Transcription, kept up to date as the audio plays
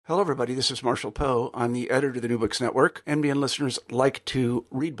Hello, everybody. This is Marshall Poe. I'm the editor of the New Books Network. NBN listeners like to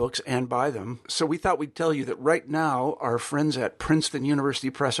read books and buy them. So we thought we'd tell you that right now, our friends at Princeton University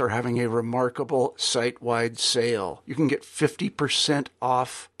Press are having a remarkable site-wide sale. You can get 50%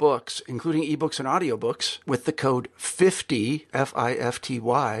 off books, including ebooks and audiobooks, with the code 50,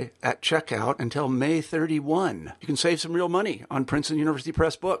 F-I-F-T-Y, at checkout until May 31. You can save some real money on Princeton University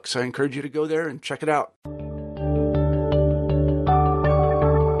Press books. I encourage you to go there and check it out.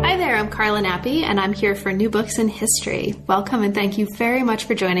 I'm Carla Nappi, and I'm here for New Books in History. Welcome, and thank you very much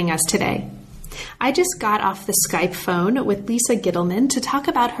for joining us today. I just got off the Skype phone with Lisa Gittleman to talk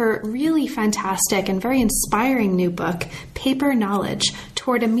about her really fantastic and very inspiring new book, Paper Knowledge: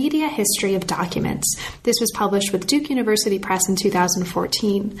 Toward a Media History of Documents. This was published with Duke University Press in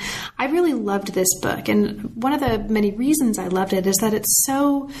 2014. I really loved this book, and one of the many reasons I loved it is that it's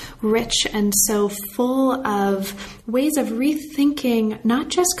so rich and so full of ways of rethinking not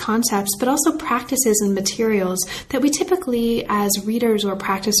just concepts, but also practices and materials that we typically, as readers or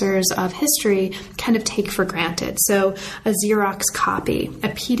practicers of history, kind of take for granted. So a Xerox copy, a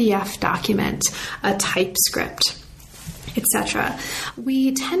PDF document, a typescript, etc.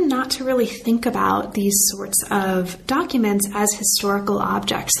 We tend not to really think about these sorts of documents as historical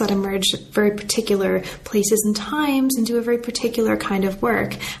objects that emerge at very particular places and times and do a very particular kind of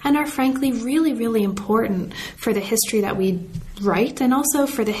work and are frankly really, really important for the history that we write and also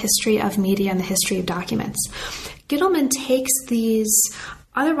for the history of media and the history of documents. Gittleman takes these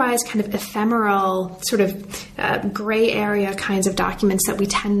otherwise kind of ephemeral, sort of gray area kinds of documents that we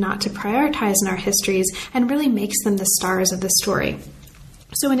tend not to prioritize in our histories and really makes them the stars of the story.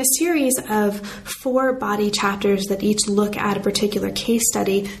 So in a series of 4 body chapters that each look at a particular case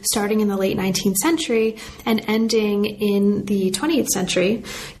study, starting in the late 19th century and ending in the 20th century,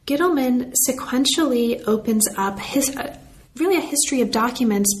 Gittleman sequentially opens up really a history of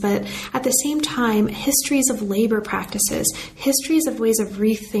documents, but at the same time, histories of labor practices, histories of ways of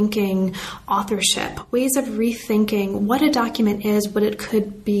rethinking authorship, ways of rethinking what a document is, what it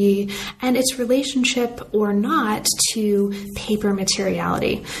could be, and its relationship or not to paper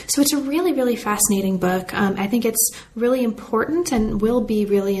materiality. So it's a really, really fascinating book. I think it's really important and will be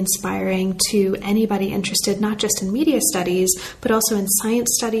really inspiring to anybody interested, not just in media studies, but also in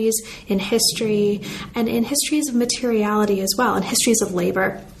science studies, in history, and in histories of materiality as well, and histories of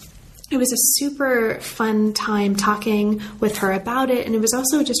labor. It was a super fun time talking with her about it, and it was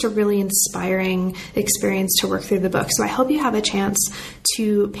also just a really inspiring experience to work through the book. So I hope you have a chance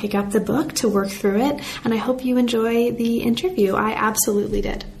to pick up the book, to work through it, and I hope you enjoy the interview. I absolutely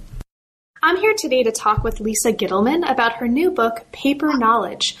did. I'm here today to talk with Lisa Gittleman about her new book, Paper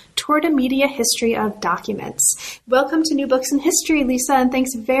Knowledge: Toward a Media History of Documents. Welcome to New Books in History, Lisa, and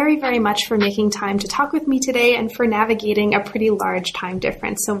thanks very, very much for making time to talk with me today and for navigating a pretty large time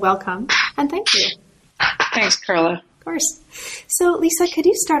difference. So welcome, and thank you. Thanks, Carla. Of course. So, Lisa, could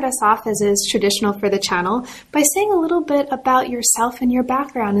you start us off, as is traditional for the channel, by saying a little bit about yourself and your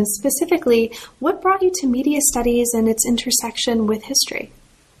background, and specifically, what brought you to media studies and its intersection with history?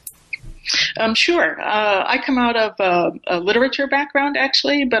 Sure. I come out of a literature background,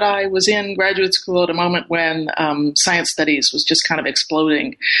 actually, but I was in graduate school at a moment when science studies was just kind of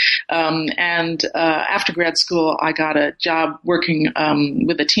exploding. And after grad school, I got a job working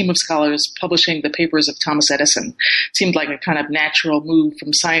with a team of scholars publishing the papers of Thomas Edison. It seemed like a kind of natural move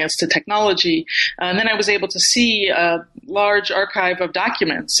from science to technology. And then I was able to see a large archive of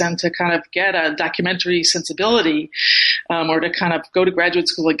documents and to kind of get a documentary sensibility, or to kind of go to graduate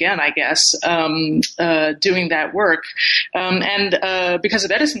school again, I guess. Doing that work. And because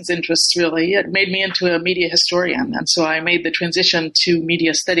of Edison's interests, really, it made me into a media historian. And so I made the transition to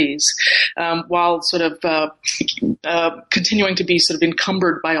media studies while sort of continuing to be sort of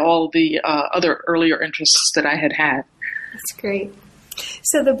encumbered by all the other earlier interests that I had had. That's great.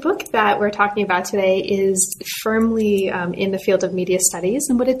 So the book that we're talking about today is firmly in the field of media studies,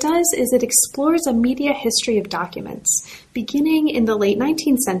 and what it does is it explores a media history of documents, beginning in the late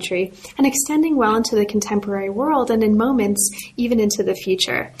 19th century and extending well into the contemporary world and in moments even into the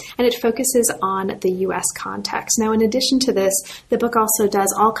future. And it focuses on the U.S. context. Now, in addition to this, the book also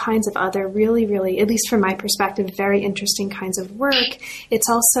does all kinds of other really, really, at least from my perspective, very interesting kinds of work. It's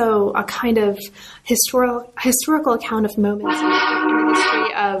also a kind of historical account of moments in the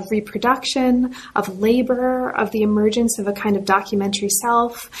history of reproduction, of labor, of the emergence of a kind of documentary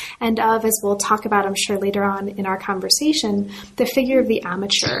self, and of, as we'll talk about, I'm sure, later on in our conversation, the figure of the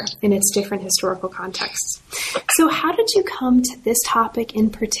amateur in its different historical contexts. So how did you come to this topic in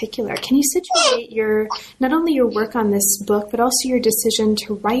particular? Can you situate not only your work on this book, but also your decision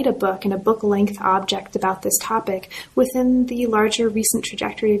to write a book and a book-length object about this topic within the larger recent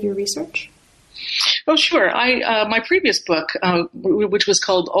trajectory of your research? Oh, sure. My previous book, which was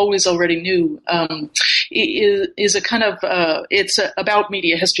called Always Already Knew, is a kind of, it's about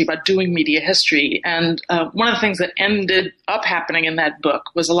media history, about doing media history. And one of the things that ended up happening in that book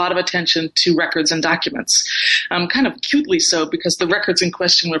was a lot of attention to records and documents, kind of cutely so, because the records in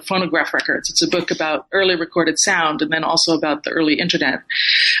question were phonograph records. It's a book about early recorded sound and then also about the early internet.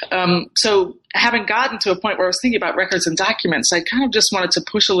 So having gotten to a point where I was thinking about records and documents, I kind of just wanted to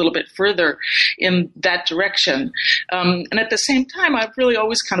push a little bit further in that direction. And at the same time, I've really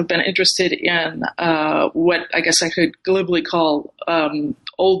always kind of been interested in what I guess I could glibly call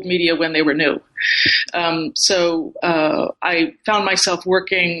old media when they were new. So I found myself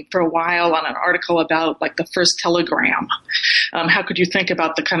working for a while on an article about like the first telegram. How could you think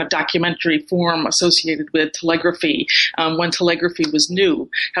about the kind of documentary form associated with telegraphy when telegraphy was new?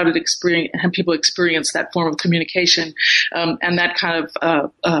 How did people experience that form of communication and that kind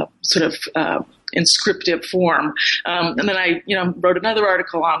of sort of inscriptive form. And then I, wrote another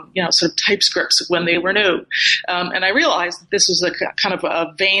article on, sort of typescripts when they were new. And I realized that this was a kind of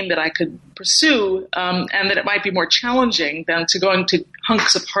a vein that I could pursue, and that it might be more challenging than to go into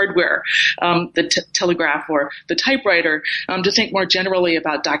hunks of hardware, the telegraph or the typewriter, to think more generally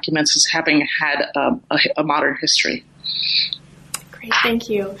about documents as having had a modern history. Great, thank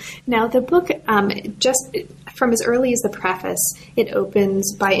you. Now, the book, just from as early as the preface, it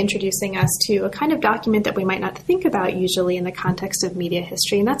opens by introducing us to a kind of document that we might not think about usually in the context of media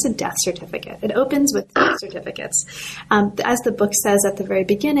history, and that's a death certificate. It opens with death certificates. As the book says at the very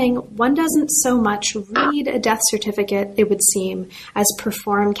beginning, one doesn't so much read a death certificate, it would seem, as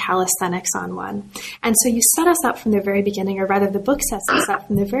perform calisthenics on one. And so you set us up from the very beginning, or rather the book sets us up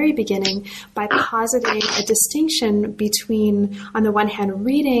from the very beginning by positing a distinction between, on the one hand,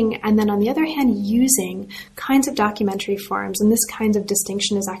 reading, and then on the other hand, using kinds of documentary forms. And this kind of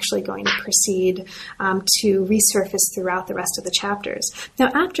distinction is actually going to proceed to resurface throughout the rest of the chapters. Now,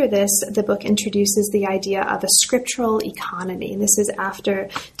 after this, the book introduces the idea of a scriptural economy. And this is after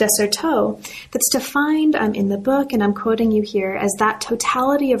Desserteau, that's defined in the book, and I'm quoting you here, as that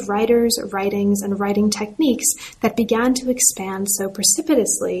totality of writers, writings, and writing techniques that began to expand so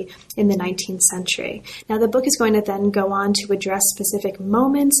precipitously in the 19th century. Now, the book is going to then go on to address specific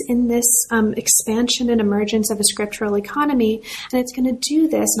moments in this expansion and emergence of a scriptural economy, and it's going to do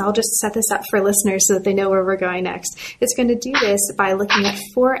this, and I'll just set this up for listeners so that they know where we're going next. It's going to do this by looking at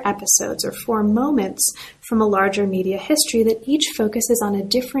 4 episodes or 4 moments from a larger media history that each focuses on a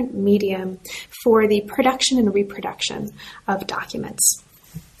different medium for the production and reproduction of documents.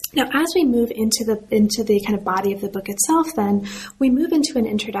 Now, as we move into the kind of body of the book itself, then we move into an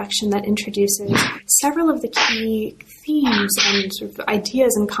introduction that introduces several of the key themes and sort of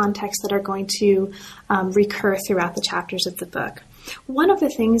ideas and contexts that are going to recur throughout the chapters of the book. One of the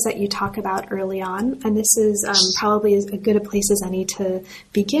things that you talk about early on, and this is probably as good a place as any to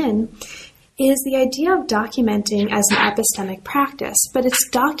begin, is the idea of documenting as an epistemic practice. But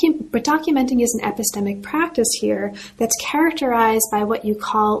documenting is an epistemic practice here that's characterized by what you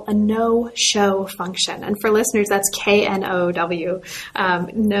call a no-show function. And for listeners, that's KNOW,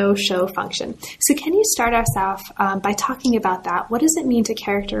 no-show function. So can you start us off by talking about that? What does it mean to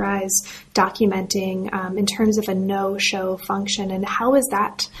characterize documenting in terms of a no-show function, and how is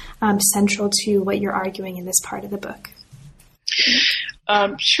that central to what you're arguing in this part of the book?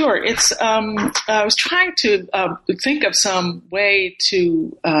 Sure. It's. I was trying to think of some way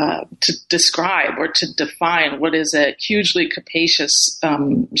to describe or to define what is a hugely capacious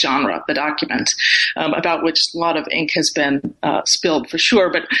genre, the document, about which a lot of ink has been spilled for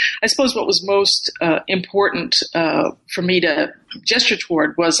sure. But I suppose what was most important for me to gesture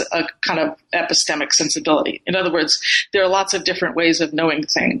toward was a kind of epistemic sensibility. In other words, there are lots of different ways of knowing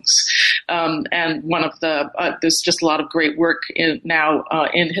things, and one of there's just a lot of great work now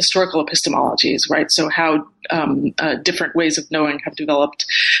in historical epistemologies, right? So how different ways of knowing have developed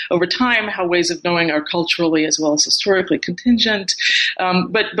over time, how ways of knowing are culturally as well as historically contingent,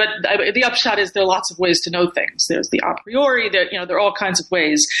 But the upshot is there are lots of ways to know things. There's the a priori. There are all kinds of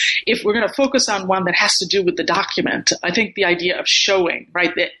ways. If we're going to focus on one that has to do with the document, I think the idea of showing,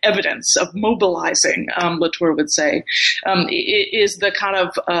 right, the evidence of mobilizing, Latour would say, is the kind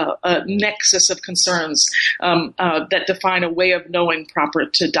of nexus of concerns that define a way of knowing proper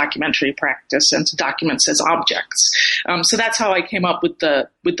to documentary practice and to documents as objects. So that's how I came up with the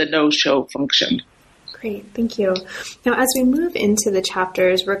no-show function. Great, thank you. Now, as we move into the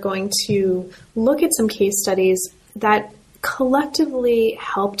chapters, we're going to look at some case studies that collectively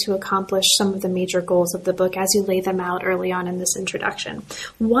help to accomplish some of the major goals of the book as you lay them out early on in this introduction.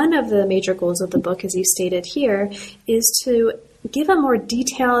 One of the major goals of the book, as you stated here, is to give a more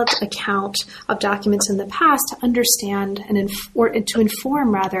detailed account of documents in the past to understand or to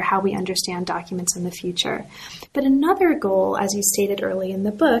inform how we understand documents in the future. But another goal, as you stated early in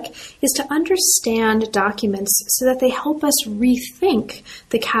the book, is to understand documents so that they help us rethink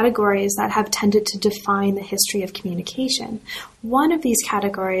the categories that have tended to define the history of communication. One of these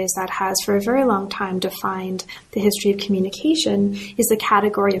categories that has for a very long time defined the history of communication is the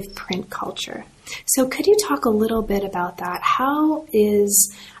category of print culture. So could you talk a little bit about that? How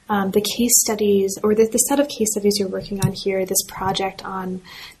is the case studies or the set of case studies you're working on here, this project on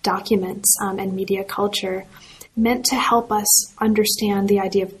documents and media culture, meant to help us understand the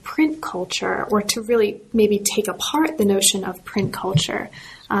idea of print culture, or to really maybe take apart the notion of print culture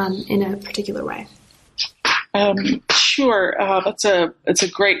in a particular way? Sure. It's a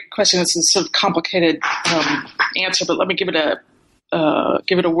great question. It's a sort of complicated answer, but let me give it a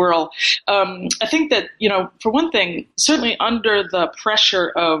whirl. I think that, for one thing, certainly under the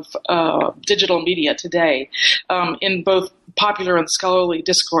pressure of digital media today, in both popular and scholarly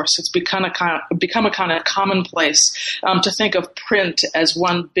discourse, it's become a kind of commonplace to think of print as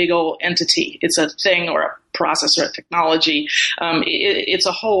one big old entity. It's a thing or a process or a technology. It's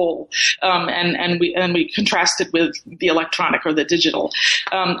a whole, and we contrast it with the electronic or the digital.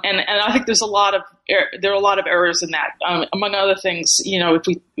 And I think there are a lot of errors in that. Among other things,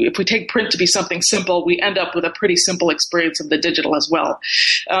 if we take print to be something simple, we end up with a pretty simple experience of the digital as well.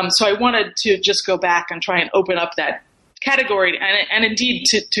 So I wanted to just go back and try and open up that category, and indeed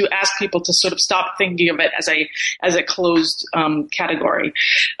to ask people to sort of stop thinking of it as a closed category.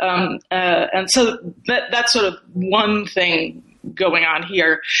 And so that's sort of one thing going on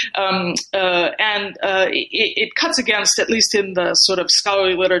here. It cuts against, at least in the sort of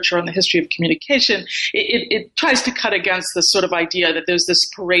scholarly literature on the history of communication, it tries to cut against the sort of idea that there's this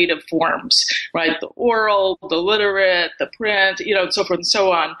parade of forms, right? The oral, the literate, the print, and so forth and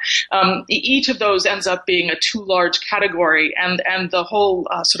so on. Each of those ends up being a too large category, and the whole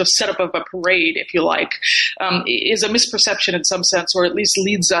sort of setup of a parade, if you like, is a misperception in some sense, or at least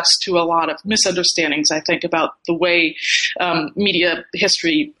leads us to a lot of misunderstandings, I think, about the way media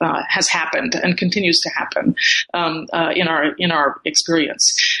history has happened and continues to happen in our experience.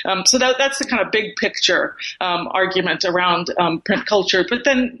 So that's the kind of big picture argument around print culture. But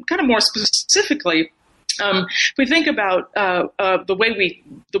then, kind of more specifically, if we think about the way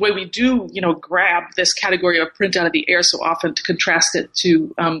we do, grab this category of print out of the air so often to contrast it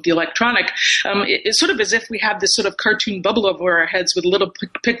to the electronic, it's sort of as if we have this sort of cartoon bubble over our heads with a little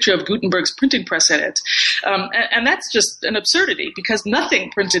picture of Gutenberg's printing press in it, and that's just an absurdity, because nothing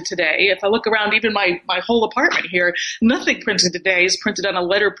printed today, if I look around even my whole apartment here, nothing printed today is printed on a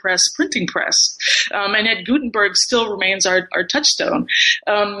letterpress printing press, and yet Gutenberg still remains our touchstone.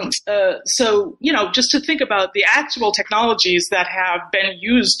 So just to think about the actual technologies that have been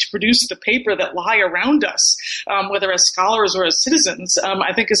used to produce the paper that lie around us, whether as scholars or as citizens,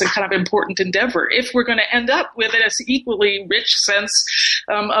 I think is a kind of important endeavor if we're going to end up with an equally rich sense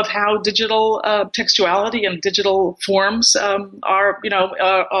of how digital textuality and digital forms are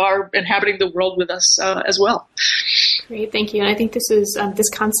inhabiting the world with us as well. Great, thank you. And I think this is this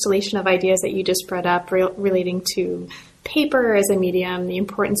constellation of ideas that you just brought up relating to paper as a medium, the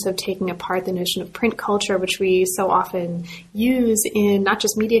importance of taking apart the notion of print culture, which we so often use in not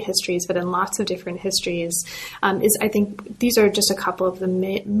just media histories, but in lots of different histories, I think these are just a couple of the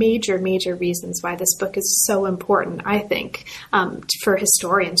major reasons why this book is so important, I think, for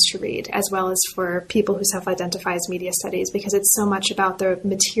historians to read, as well as for people who self-identify as media studies, because it's so much about the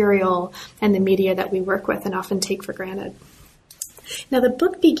material and the media that we work with and often take for granted. Now, the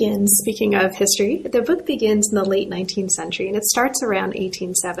book begins, speaking of history, the book begins in the late 19th century, and it starts around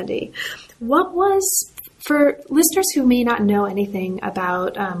 1870. What was For listeners who may not know anything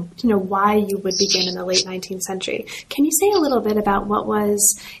about, why you would begin in the late 19th century, can you say a little bit about what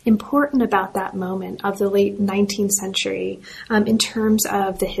was important about that moment of the late 19th century in terms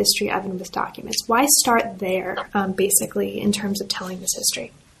of the history of and with documents? Why start there, basically, in terms of telling this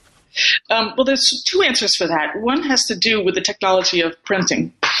history? Well, there's two answers for that. One has to do with the technology of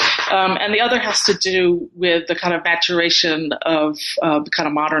printing, and the other has to do with the kind of maturation of the kind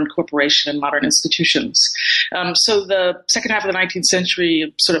of modern corporation and modern institutions. So the second half of the 19th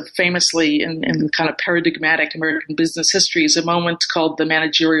century, sort of famously in kind of paradigmatic American business history, is a moment called the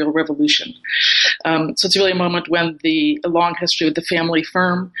managerial revolution. So it's really a moment when the long history of the family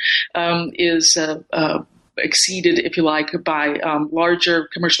firm is exceeded, if you like, by larger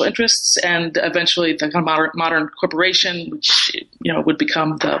commercial interests, and eventually the kind of modern corporation, which would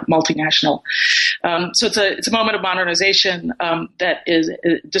become the multinational. So it's a moment of modernization that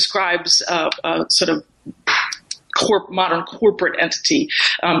describes sort of modern corporate entity,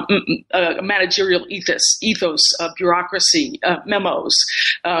 a managerial ethos, bureaucracy, memos,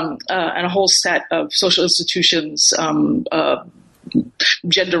 and a whole set of social institutions,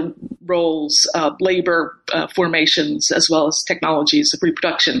 gender roles, labor formations, as well as technologies of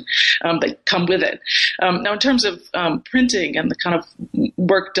reproduction that come with it. Now, in terms of printing and the kind of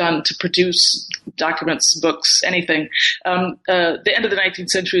work done to produce documents, books, anything, the end of the 19th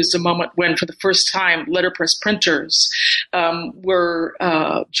century is the moment when, for the first time, letterpress printers were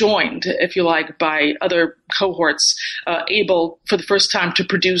joined, if you like, by other cohorts able, for the first time, to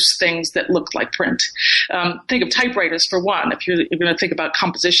produce things that looked like print. Think of typewriters, for one. If you're going to think about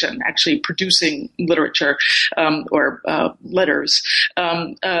composition, actually producing literature or letters.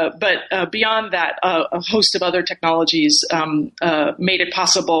 But beyond that, a host of other technologies made it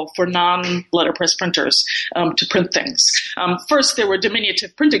possible for non-letterpress printers to print things. First, there were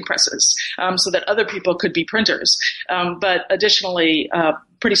diminutive printing presses so that other people could be printers. But additionally,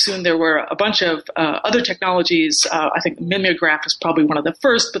 pretty soon there were a bunch of other technologies. I think the mimeograph was probably one of the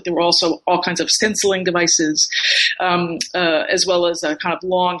first, but there were also all kinds of stenciling devices, as well as a kind of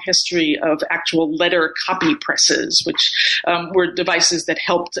long history of actual letter copy presses, which were devices that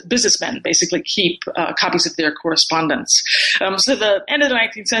helped businessmen basically keep copies of their correspondence. So the end of the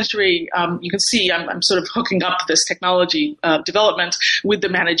 19th century, you can see I'm sort of hooking up this technology development with the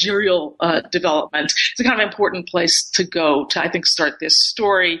managerial development. It's a kind of important place to go to, I think, start this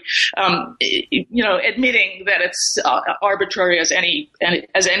story. Admitting that it's arbitrary as any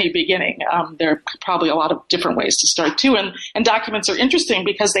beginning. There are probably a lot of different ways to start too, and documents are interesting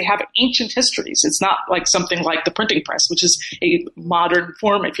because they have ancient histories. It's not like something like the printing press, which is a modern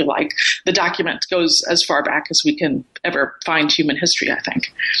form, if you like. The document goes as far back as we can ever find human history, I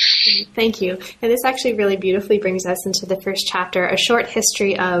think. Thank you. And this actually really beautifully brings us into the first chapter, A Short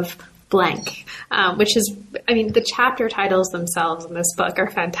History of Blank, which is, the chapter titles themselves in this book are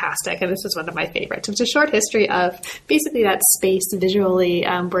fantastic, and this is one of my favorites. It's a short history of basically that space visually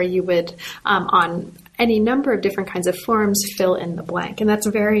where you would, on any number of different kinds of forms, fill in the blank. And that's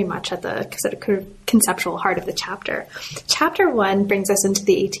very much at the sort of conceptual heart of the chapter. Chapter 1 brings us into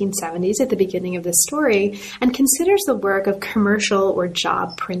the 1870s at the beginning of this story and considers the work of commercial or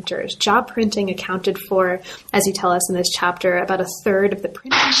job printers. Job printing accounted for, as you tell us in this chapter, about a third of the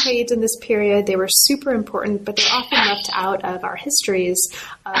printing trades in this period. They were super important, but they're often left out of our histories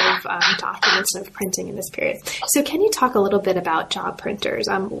of documents and of printing in this period. So can you talk a little bit about job printers?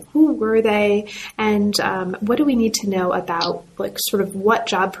 Who were they? And what do we need to know about sort of what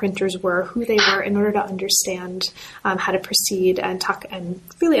job printers were, who they were, in order to understand how to proceed and talk and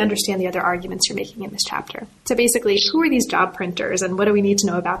really understand the other arguments you're making in this chapter? So basically, who are these job printers and what do we need to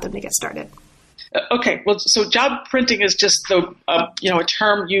know about them to get started? Okay, well, so job printing is just a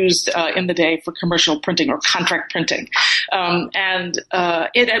term used in the day for commercial printing or contract printing, and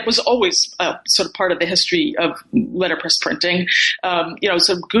it was always sort of part of the history of letterpress printing.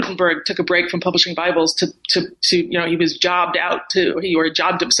 So Gutenberg took a break from publishing Bibles to he was jobbed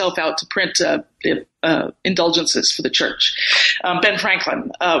himself out to print indulgences for the church. Ben Franklin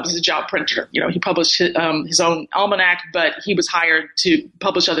was a job printer. He published his own almanac, but he was hired to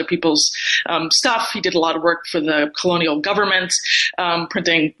publish other people's stuff. He did a lot of work for the colonial government,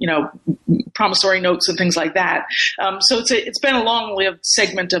 printing, promissory notes and things like that. So it's been a long-lived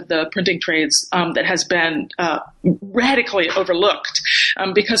segment of the printing trades that has been radically overlooked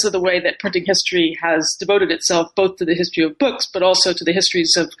because of the way that printing history has devoted itself both to the history of books, but also to the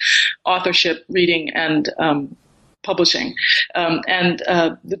histories of authorship, reading, and publishing. And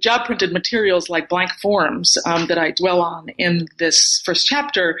the job printed materials like blank forms that I dwell on in this first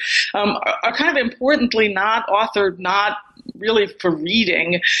chapter are kind of importantly not authored, not really for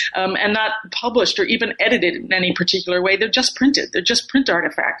reading, and not published or even edited in any particular way. They're just printed. They're just print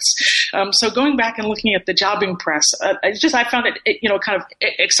artifacts. So going back and looking at the jobbing press, I found it, kind of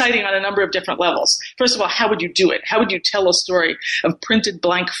exciting on a number of different levels. First of all, how would you do it? How would you tell a story of printed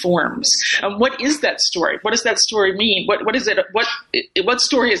blank forms? What is that story? What does that story mean? What is it? What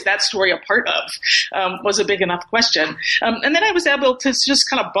story is that story a part of? Was a big enough question. And then I was able to just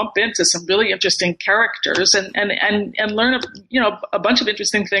kind of bump into some really interesting characters and learn a bunch of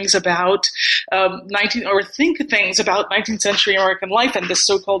interesting things about think things about 19th century American life and this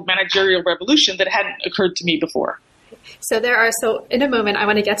so-called managerial revolution that hadn't occurred to me before. So in a moment, I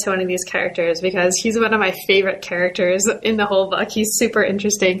want to get to one of these characters because he's one of my favorite characters in the whole book. He's super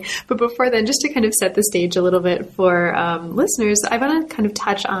interesting. But before then, just to kind of set the stage a little bit for listeners, I want to kind of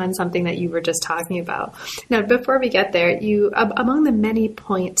touch on something that you were just talking about. Now, before we get there, among the many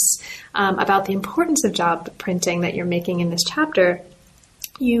points about the importance of job printing that you're making in this chapter,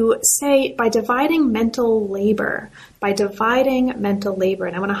 you say by dividing mental labor, and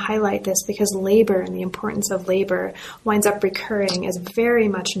I want to highlight this because labor and the importance of labor winds up recurring as very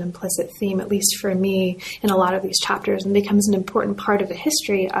much an implicit theme, at least for me, in a lot of these chapters, and becomes an important part of the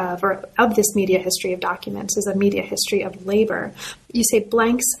history of this media history of documents, is a media history of labor. You say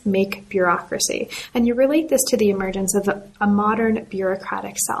blanks make bureaucracy, and you relate this to the emergence of a modern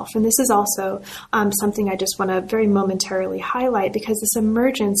bureaucratic self. And this is also something I just want to very momentarily highlight, because this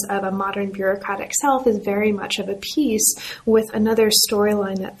emergence of a modern bureaucratic self is very much of a piece with another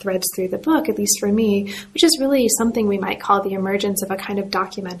storyline that threads through the book, at least for me, which is really something we might call the emergence of a kind of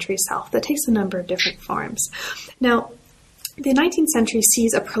documentary self that takes a number of different forms. Now, the 19th century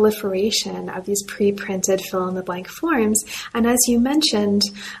sees a proliferation of these pre-printed fill-in-the-blank forms, and as you mentioned,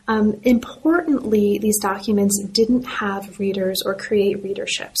 importantly, these documents didn't have readers or create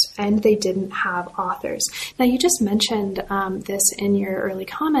readerships, and they didn't have authors. Now, you just mentioned this in your early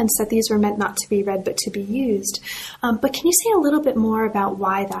comments, that these were meant not to be read but to be used, but can you say a little bit more about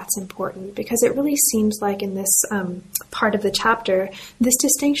why that's important? Because it really seems like in this part of the chapter, this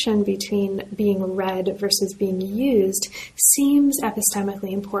distinction between being read versus being used seems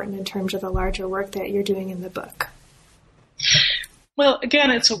epistemically important in terms of the larger work that you're doing in the book. Well,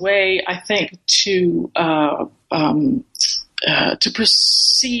 again, it's a way, I think, to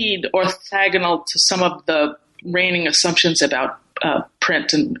proceed orthogonal to some of the reigning assumptions about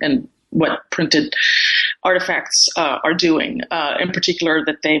print and what printed artifacts are doing, in particular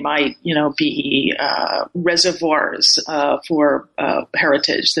that they might, be reservoirs for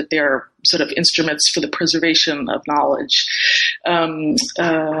heritage, that they're sort of instruments for the preservation of knowledge, and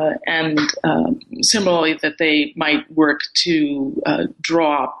similarly that they might work to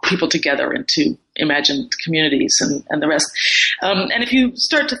draw people together into imagined communities and the rest. And if you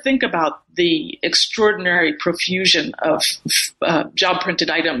start to think about the extraordinary profusion of job printed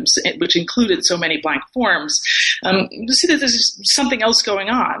items, which included so many blank forms, you see that there's something else going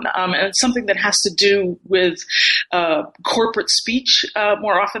on, and it's something that has to do with corporate speech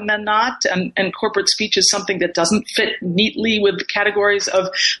more often than not, and corporate speech is something that doesn't fit neatly with the categories of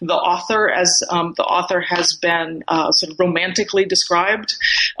the author, as the author has been sort of romantically described,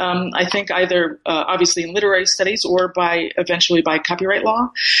 I think either obviously in literary studies or eventually by copyright law.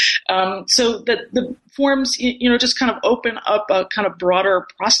 So that the forms, just kind of open up a kind of broader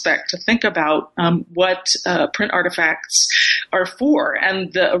prospect to think about what print artifacts are for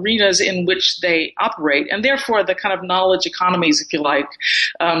and the arenas in which they operate, and therefore the kind of knowledge economies, if you like,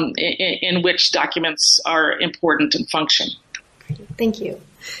 in which documents are important and function. Thank you.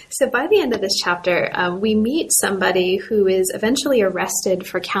 So by the end of this chapter, we meet somebody who is eventually arrested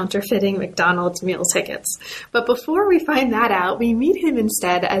for counterfeiting McDonald's meal tickets. But before we find that out, we meet him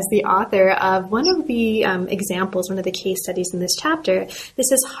instead as the author of one of the examples, one of the case studies in this chapter.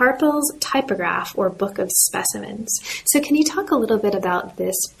 This is Harpel's Typograph, or Book of Specimens. So can you talk a little bit about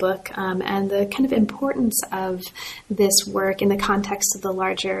this book and the kind of importance of this work in the context of the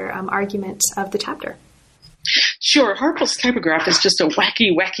larger argument of the chapter? Sure. Harpel's Typograph is just a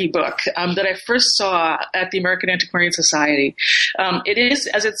wacky book that I first saw at the American Antiquarian Society. It is,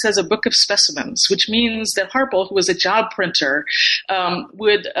 as it says, a book of specimens, which means that Harpel, who was a job printer,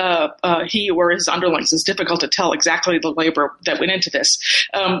 would, he or his underlings, it's difficult to tell exactly the labor that went into this,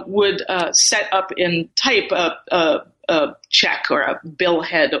 would set up in type a check or a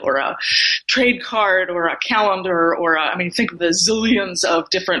billhead or a trade card or a calendar think of the zillions of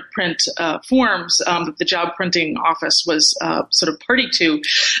different print forms that the job printing office was sort of party to.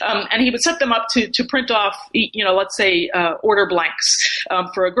 And he would set them up to print off, let's say order blanks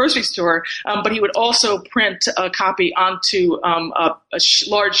for a grocery store, but he would also print a copy onto a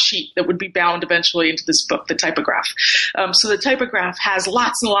large sheet that would be bound eventually into this book, the typograph. So the typograph has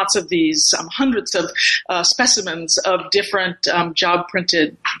lots and lots of these hundreds of specimens of different job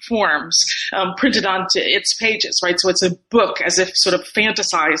printed forms printed onto its pages, right? So it's a book as if sort of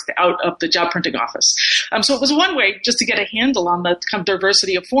fantasized out of the job printing office. So it was one way just to get a handle on the kind of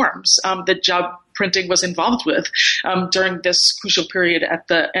diversity of forms that job printing was involved with during this crucial period at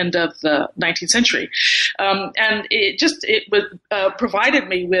the end of the 19th century. And it provided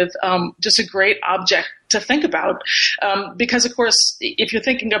me with just a great object to think about. Because, of course, if you're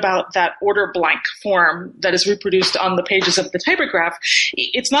thinking about that order blank form that is reproduced on the pages of the typograph,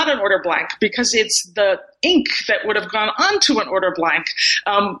 it's not an order blank because it's the ink that would have gone onto an order blank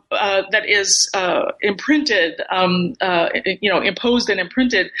that is imprinted, imposed and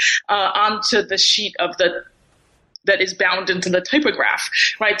imprinted onto the sheet of that is bound into the typograph,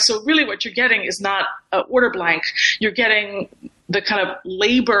 right? So really what you're getting is not an order blank. You're getting the kind of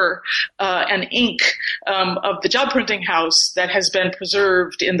labor and ink of the job printing house that has been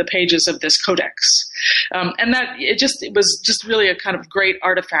preserved in the pages of this codex. And that it was just really a kind of great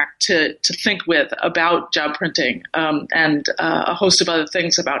artifact to think with about job printing and a host of other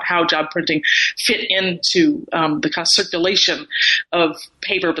things about how job printing fit into the kind of circulation of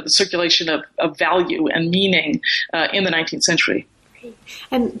paper, but the circulation of value and meaning in the 19th century.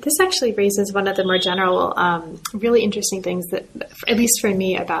 And this actually raises one of the more general, really interesting things that, at least for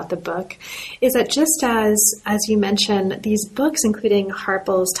me, about the book, is that just as you mentioned, these books, including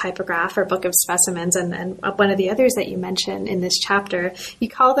Harpel's Typograph or Book of Specimens, and one of the others that you mention in this chapter, you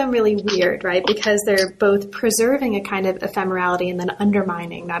call them really weird, right? Because they're both preserving a kind of ephemerality and then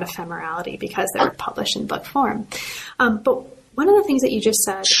undermining that ephemerality because they're published in book form. But one of the things that you just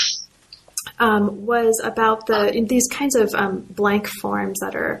said was about these kinds of blank forms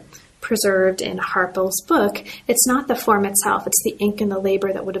that are preserved in Harpel's book. It's not the form itself, it's the ink and the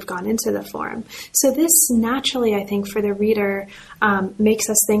labor that would have gone into the form. So this naturally, I think, for the reader, makes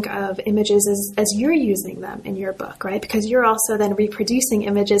us think of images as you're using them in your book, right? Because you're also then reproducing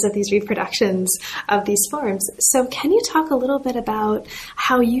images of these reproductions of these forms. So can you talk a little bit about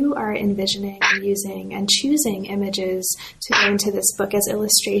how you are envisioning and using and choosing images to go into this book as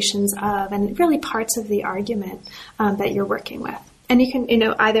illustrations of, and really parts of the argument that you're working with? And you can,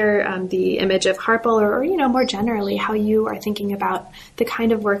 either the image of Harpel or, more generally, how you are thinking about the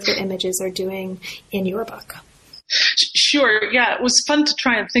kind of work that images are doing in your book. Sure. Yeah, it was fun to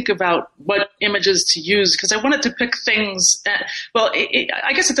try and think about what images to use because I wanted to pick things.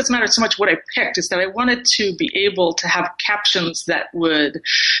 I guess it doesn't matter so much what I picked. Is that I wanted to be able to have captions that would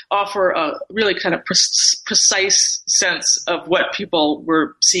offer a really kind of precise sense of what people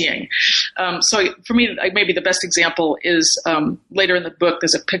were seeing. So for me, maybe the best example is later in the book.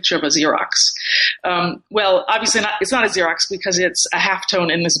 There's a picture of a Xerox. Obviously it's not a Xerox because it's a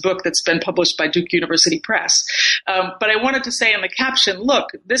halftone in this book that's been published by Duke University Press. But I wanted to say in the caption, look,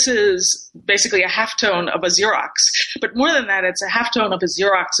 this is basically a halftone of a Xerox. But more than that, it's a halftone of a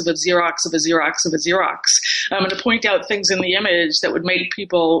Xerox of a Xerox of a Xerox of a Xerox. And to point out things in the image that would make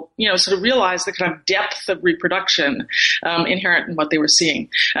people, sort of realize the kind of depth of reproduction inherent in what they were seeing.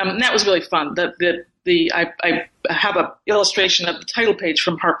 And that was really fun. I have an illustration of the title page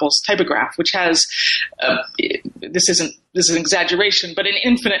from Harpel's Typograph, which has this is an exaggeration, but an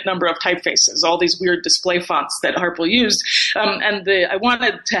infinite number of typefaces, all these weird display fonts that Harpel used. I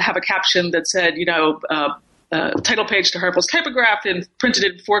wanted to have a caption that said, title page to Harpel's Typograph and printed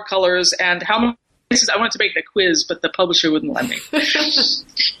in 4 colors and how many places. I wanted to make the quiz, but the publisher wouldn't let me. That's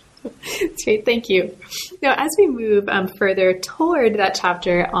great. Thank you. Now, as we move further toward that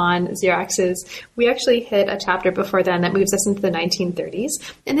chapter on Xeroxes, we actually hit a chapter before then that moves us into the 1930s.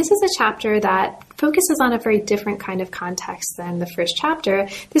 And this is a chapter that focuses on a very different kind of context than the first chapter.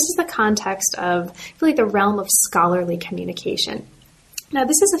 This is the context of really the realm of scholarly communication. Now,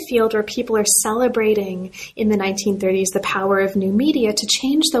 this is a field where people are celebrating in the 1930s the power of new media to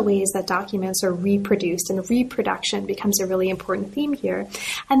change the ways that documents are reproduced, and reproduction becomes a really important theme here,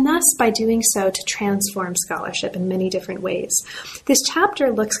 and thus, by doing so, to transform scholarship in many different ways. This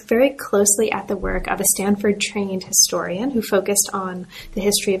chapter looks very closely at the work of a Stanford-trained historian who focused on the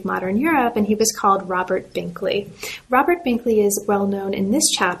history of modern Europe, and he was called Robert Binkley. Robert Binkley is well known in this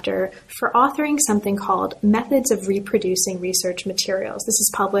chapter for authoring something called Methods of Reproducing Research Materials. materials. This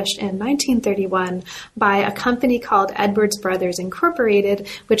is published in 1931 by a company called Edwards Brothers Incorporated,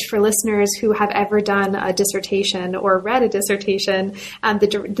 which for listeners who have ever done a dissertation or read a dissertation,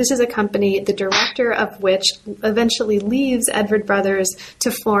 this is a company, the director of which eventually leaves Edward Brothers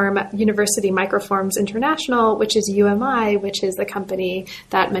to form University Microforms International, which is UMI, which is the company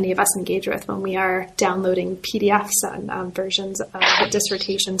that many of us engage with when we are downloading PDFs and versions of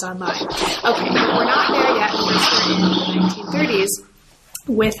dissertations online. Okay, but we're not there yet. We're in the 1930s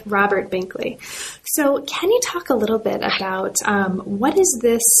with Robert Binkley. So can you talk a little bit about what is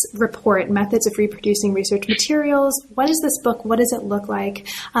this report, Methods of Reproducing Research Materials? What is this book? What does it look like?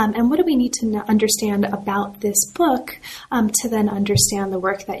 And what do we need to understand about this book to then understand the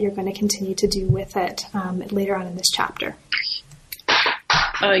work that you're going to continue to do with it later on in this chapter?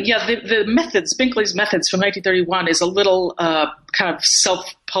 The methods, Binkley's methods from 1931 is a little kind of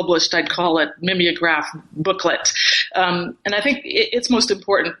self-published, I'd call it, mimeograph booklet. And I think it's most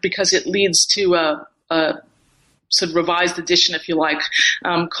important because it leads to a sort of revised edition, if you like,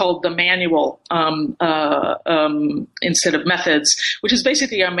 called the manual instead of methods, which is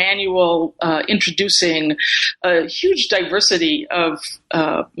basically a manual introducing a huge diversity of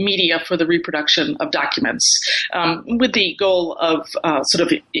media for the reproduction of documents, with the goal of sort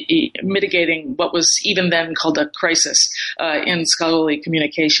of mitigating what was even then called a crisis in scholarly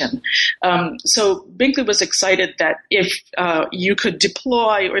communication. So Binkley was excited that if you could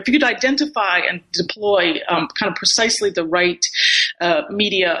deploy, or if you could identify and deploy kind of precisely the right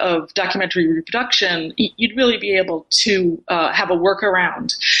media of documentary reproduction, you'd really be able to have a workaround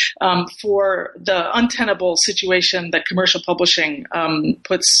for the untenable situation that commercial publishing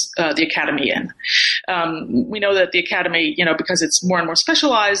puts the Academy in. We know that the Academy, because it's more and more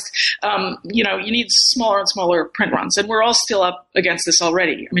specialized, you need smaller and smaller print runs, and we're all still up against this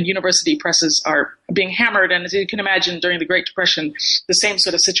already. I mean, university presses are being hammered, and as you can imagine, during the Great Depression, the same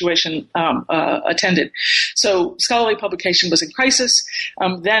sort of situation attended. So scholarly publication was in crisis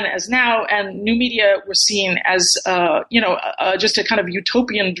then as now, and new media were seen as, just a kind of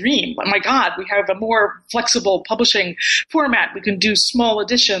utopian dream. Oh my God, we have a more flexible publishing format. We can do small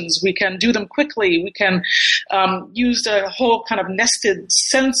editions. We can do them quickly. We can use a whole kind of nested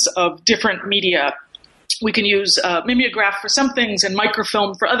sense of different media. We can use mimeograph for some things and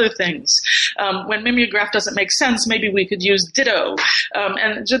microfilm for other things. When mimeograph doesn't make sense, maybe we could use ditto.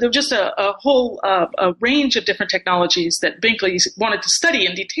 And so there was just a whole a range of different technologies that Binkley wanted to study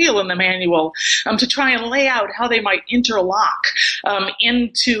in detail in the manual to try and lay out how they might interlock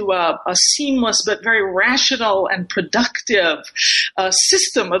into a seamless but very rational and productive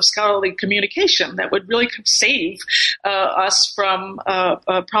system of scholarly communication that would really save us from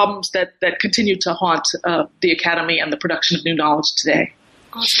problems that continue to haunt the Academy and the production of new knowledge today.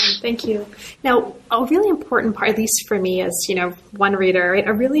 Awesome. Thank you. Now, a really important part, at least for me as, one reader, right,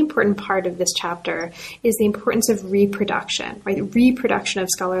 a really important part of this chapter is the importance of reproduction, right? Reproduction of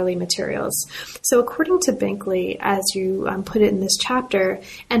scholarly materials. So according to Binkley, as you put it in this chapter,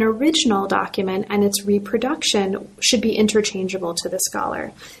 an original document and its reproduction should be interchangeable to the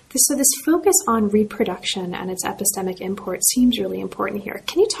scholar. So this focus on reproduction and its epistemic import seems really important here.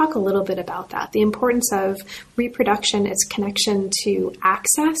 Can you talk a little bit about that? The importance of reproduction, its connection to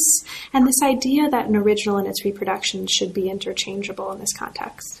access, and this idea that an original and its reproduction should be interchangeable in this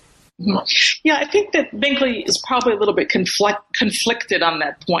context. Yeah, I think that Binkley is probably a little bit conflicted on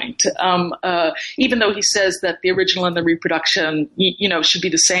that point. Even though he says that the original and the reproduction, should be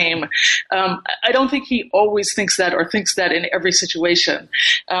the same, I don't think he always thinks that or thinks that in every situation.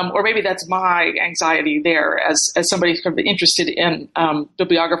 Or maybe that's my anxiety there as somebody kind of interested in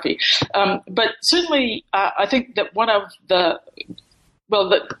bibliography. But certainly, I think that one of the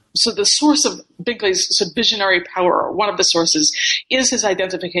source of Binkley's sort of visionary power, or one of the sources, is his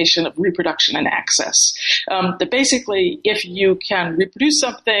identification of reproduction and access. That basically, if you can reproduce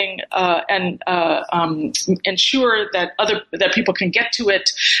something and ensure that people can get to it,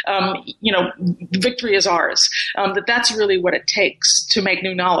 victory is ours. That's really what it takes to make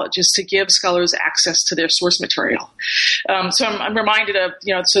new knowledge, is to give scholars access to their source material. So I'm reminded of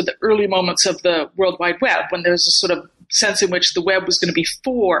the early moments of the World Wide Web, when there's a sort of sense in which the web was going to be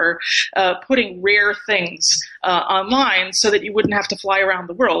for putting rare things online so that you wouldn't have to fly around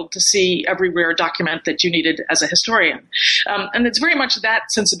the world to see every rare document that you needed as a historian. And it's very much that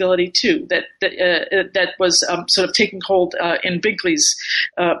sensibility, too, that was sort of taking hold in Binkley's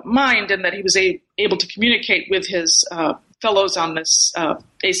mind, and that he was able to communicate with his fellows on this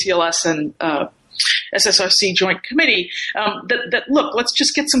ACLS and SSRC Joint Committee, that look, let's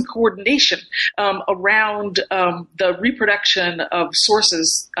just get some coordination around the reproduction of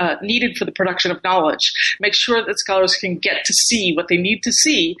sources needed for the production of knowledge. Make sure that scholars can get to see what they need to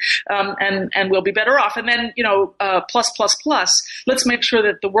see, and we'll be better off. And then, plus, let's make sure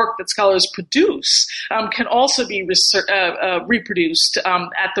that the work that scholars produce can also be reproduced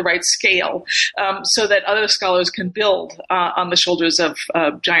at the right scale, so that other scholars can build on the shoulders of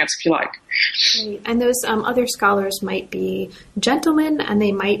giants, if you like. Right. And those other scholars might be gentlemen, and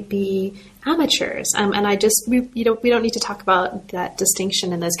they might be amateurs. And we don't need to talk about that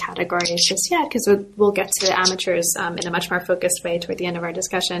distinction in those categories just yet, because we'll get to amateurs in a much more focused way toward the end of our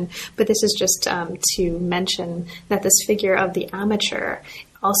discussion. But this is just to mention that this figure of the amateur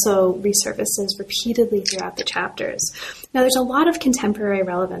also resurfaces repeatedly throughout the chapters. Now, there's a lot of contemporary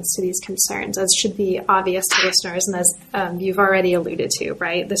relevance to these concerns, as should be obvious to listeners, and as you've already alluded to,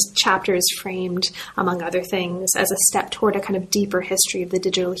 right? This chapter is framed, among other things, as a step toward a kind of deeper history of the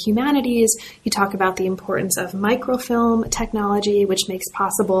digital humanities. You talk about the importance of microfilm technology, which makes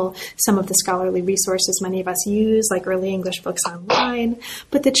possible some of the scholarly resources many of us use, like early English books online.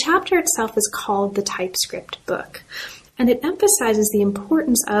 But the chapter itself is called the TypeScript book. And it emphasizes the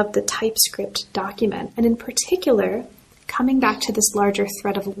importance of the TypeScript document, and in particular, coming back to this larger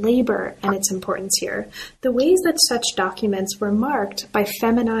thread of labor and its importance here, the ways that such documents were marked by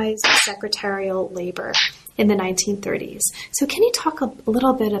feminized secretarial labor in the 1930s. So can you talk a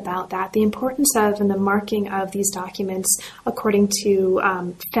little bit about that, the importance of and the marking of these documents according to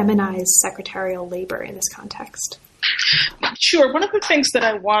feminized secretarial labor in this context? Sure. One of the things that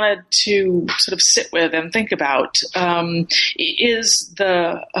I wanted to sort of sit with and think about is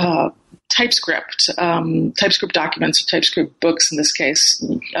the TypeScript documents, or TypeScript books in this case,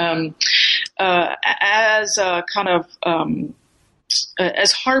 as a kind of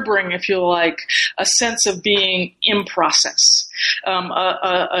as harboring, if you like, a sense of being in process,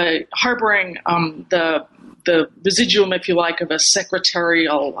 harboring the residuum, if you like, of a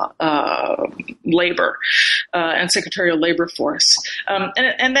secretarial labor and secretarial labor force,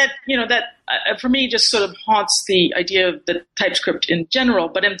 and that for me just sort of haunts the idea of the TypeScript in general.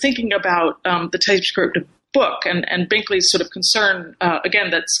 But in thinking about the TypeScript book and Binkley's sort of concern,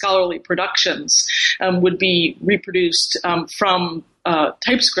 again, that scholarly productions would be reproduced from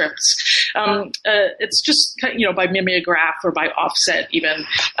TypeScripts. It's just, by mimeograph or by offset even.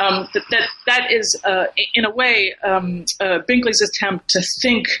 That is, in a way, Binkley's attempt to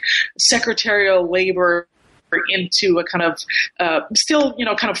think secretarial labor into a kind of still,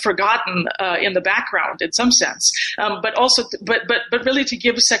 kind of forgotten in the background in some sense, but also, but really to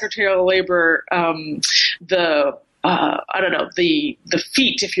give secretarial labor the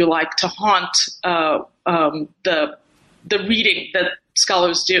feat, if you like, to haunt the reading that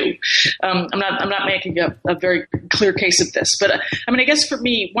scholars do. I'm not making a very clear case of this, but I guess for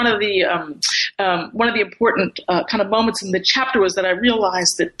me, one of the important kind of moments in the chapter was that I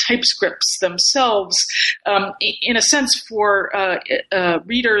realized that TypeScripts themselves, in a sense, for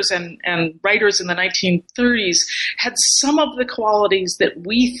readers and writers in the 1930s, had some of the qualities that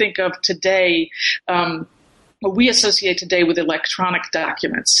we think of today. We associate today with electronic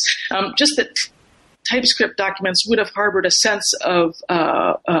documents. Just that TypeScript documents would have harbored a sense of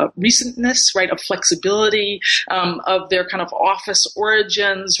recentness, right, of flexibility, of their kind of office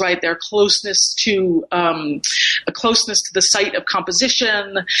origins, right, their closeness to the site of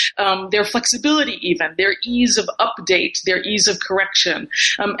composition, their flexibility even, their ease of update, their ease of correction,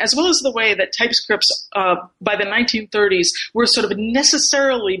 as well as the way that TypeScripts by the 1930s were sort of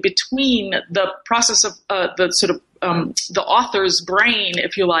necessarily between the process of the sort of the author's brain,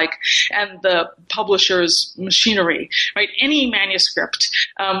 if you like, and the publisher's machinery, right? Any manuscript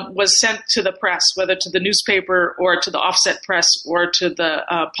was sent to the press, whether to the newspaper or to the offset press or to the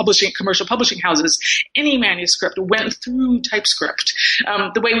commercial publishing houses. Any manuscript went through TypeScript.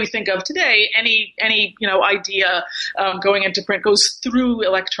 The way we think of today, any idea going into print goes through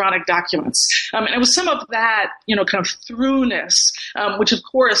electronic documents. And it was some of that, kind of throughness, which of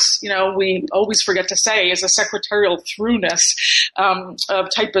course, we always forget to say is a secretarial throughness of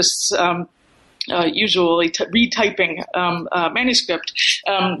typists usually retyping manuscript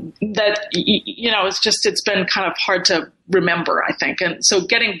that it's been kind of hard to remember, I think. And so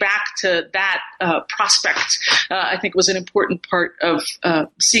getting back to that prospect, I think, was an important part of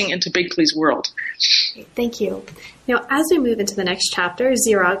seeing into Binkley's world. Thank you. Now, as we move into the next chapter,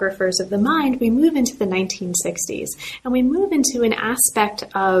 Xerographers of the Mind, we move into the 1960s, and we move into an aspect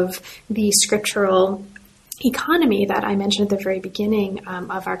of the scriptural economy that I mentioned at the very beginning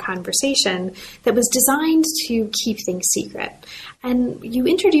of our conversation that was designed to keep things secret. And you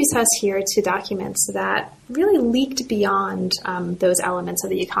introduce us here to documents that really leaked beyond those elements of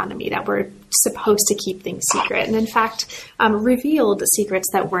the economy that were supposed to keep things secret, and in fact revealed secrets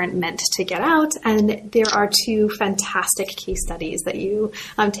that weren't meant to get out. And there are two fantastic case studies that you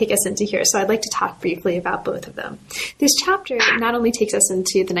take us into here. So I'd like to talk briefly about both of them. This chapter not only takes us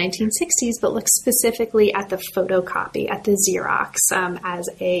into the 1960s, but looks specifically at the photocopy, at the Xerox as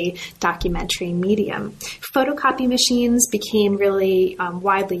a documentary medium. Photocopy machines became really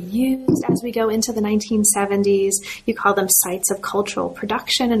widely used as we go into the 1970s. You call them sites of cultural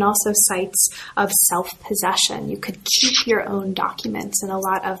production and also sites of self-possession. You could keep your own documents in a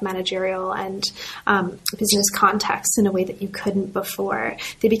lot of managerial and business contexts in a way that you couldn't before.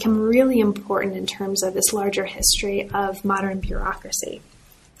 They become really important in terms of this larger history of modern bureaucracy.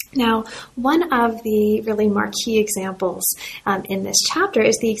 Now, one of the really marquee examples in this chapter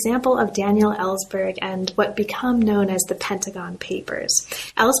is the example of Daniel Ellsberg and what become known as the Pentagon Papers.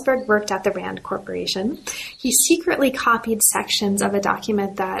 Ellsberg worked at the Rand Corporation. He secretly copied sections of a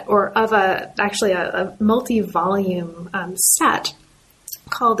document a multi-volume set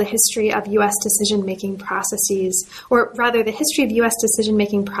called The History of U.S. Decision-Making Processes, or rather The History of U.S.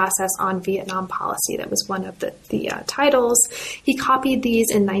 Decision-Making Process on Vietnam Policy. That was one of the titles. He copied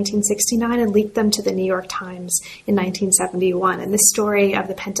these in 1969 and leaked them to the New York Times in 1971. And the story of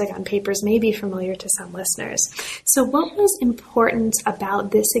the Pentagon Papers may be familiar to some listeners. So what was important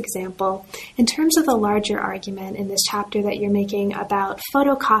about this example in terms of the larger argument in this chapter that you're making about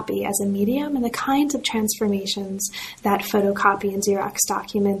photocopy as a medium and the kinds of transformations that photocopy and Xerox documents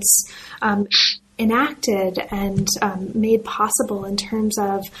enacted and made possible in terms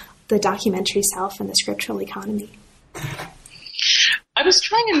of the documentary self and the scriptural economy? I was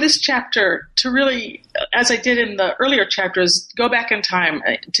trying in this chapter to really, as I did in the earlier chapters, go back in time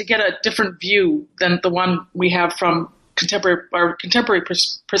to get a different view than the one we have from contemporary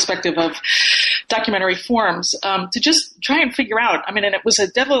perspective of documentary forms, to just try and figure out, and it was a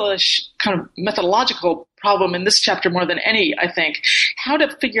devilish kind of methodological problem in this chapter more than any, I think, how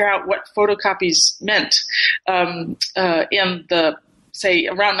to figure out what photocopies meant in the, say,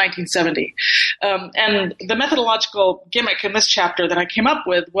 around 1970. And the methodological gimmick in this chapter that I came up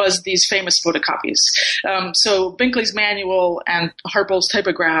with was these famous photocopies. So Binkley's Manual and Harpo's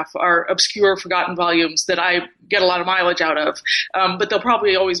Typograph are obscure, forgotten volumes that I get a lot of mileage out of, but they'll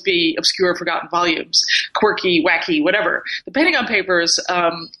probably always be obscure, forgotten volumes, quirky, wacky, whatever. The Pentagon Papers,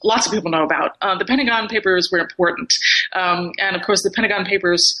 lots of people know about. The Pentagon Papers were important. And of course, the Pentagon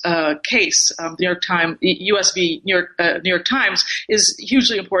Papers case, the New York Times, US v. New York Times, is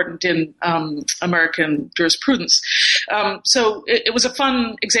hugely important in American jurisprudence. So it was a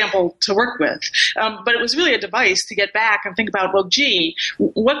fun example to work with. But it was really a device to get back and think about, well, gee,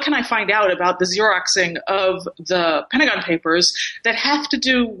 what can I find out about the Xeroxing of the Pentagon Papers that have to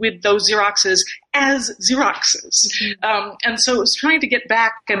do with those Xeroxes as Xeroxes? And so it was trying to get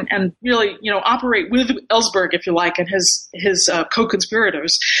back and really, operate with Ellsberg, if you like, and his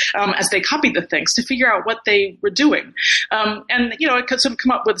co-conspirators as they copied the things to figure out what they were doing. And, I could sort of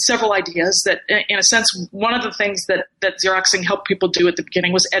come up with several ideas that, in a sense, one of the things that Xeroxing helped people do at the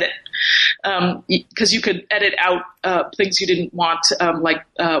beginning was edit. Because you could edit out things you didn't want, like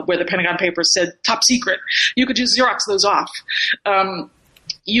where the Pentagon Papers said top secret. You could just Xerox those off.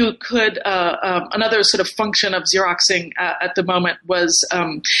 You could, another sort of function of Xeroxing at the moment was,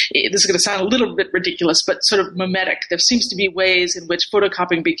 this is going to sound a little bit ridiculous, but sort of mimetic. There seems to be ways in which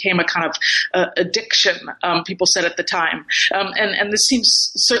photocopying became a kind of addiction, people said at the time. And this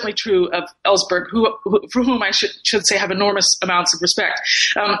seems certainly true of Ellsberg, for whom I should say have enormous amounts of respect.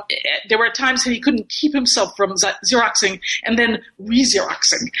 There were times that he couldn't keep himself from Xeroxing and then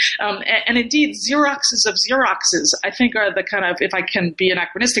re-Xeroxing. And indeed, Xeroxes of Xeroxes, I think, are the kind of, if I can be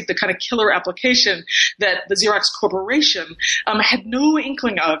anachronistic, the kind of killer application that the Xerox Corporation had no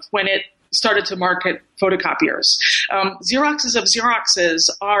inkling of when it started to market photocopiers. Xeroxes of Xeroxes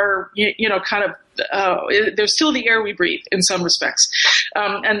are, kind of, they're still the air we breathe in some respects.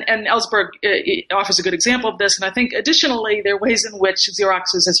 And Ellsberg offers a good example of this. And I think additionally, there are ways in which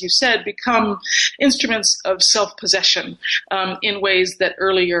Xeroxes, as you said, become instruments of self-possession in ways that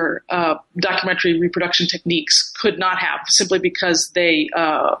earlier documentary reproduction techniques could not have, simply because they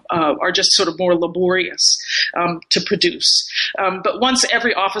are just sort of more laborious to produce. But once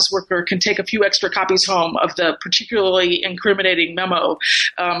every office worker can take a few extra copies home of the particularly incriminating memo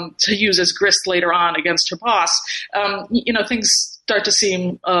to use as grist later on against her boss, things start to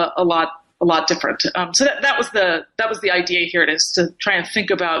seem a lot a lot different. So that was the idea here, is to try and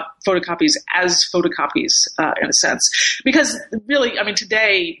think about photocopies as photocopies in a sense, because really, I mean,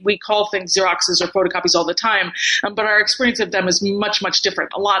 today we call things Xeroxes or photocopies all the time, but our experience of them is much, much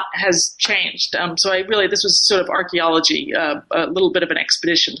different. A lot has changed. So this was sort of archaeology, a little bit of an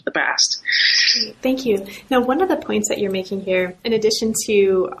expedition to the past. Thank you. Now, one of the points that you're making here, in addition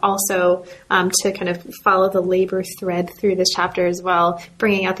to also to kind of follow the labor thread through this chapter as well,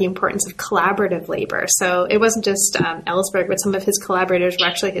 bringing out the importance of collaborative labor. So it wasn't just Ellsberg, but some of his collaborators were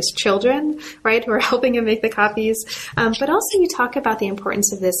actually his children, right, who were helping him make the copies. But also you talk about the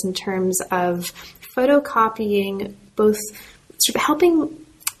importance of this in terms of photocopying, both sort of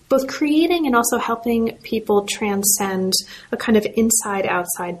both creating and also helping people transcend a kind of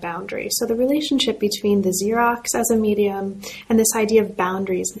inside-outside boundary. So the relationship between the Xerox as a medium and this idea of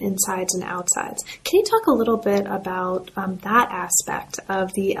boundaries, insides and outsides. Can you talk a little bit about that aspect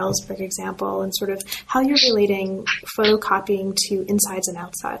of the Ellsberg example and sort of how you're relating photocopying to insides and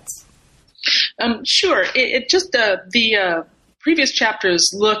outsides? Sure. The previous chapters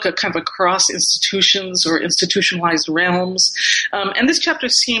look at kind of across institutions or institutionalized realms. And this chapter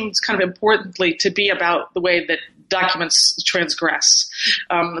seems kind of importantly to be about the way that documents transgress.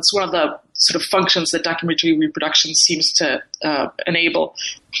 It's one of the sort of functions that documentary reproduction seems to enable.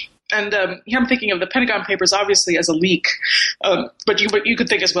 And here I'm thinking of the Pentagon Papers obviously as a leak, but you could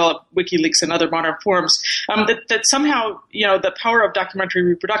think as well of WikiLeaks and other modern forms. That somehow, the power of documentary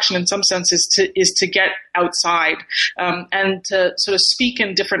reproduction in some sense is to get outside and to sort of speak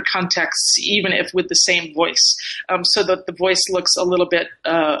in different contexts, even if with the same voice, so that the voice looks a little bit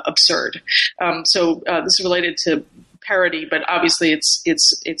absurd. So this is related to parody, but obviously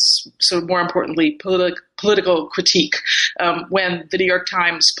it's sort of more importantly political critique. When the New York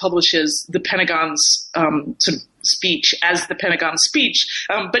Times publishes the Pentagon's sort of speech as the Pentagon speech,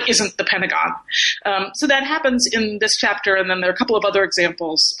 but isn't the Pentagon. So that happens in this chapter, and then there are a couple of other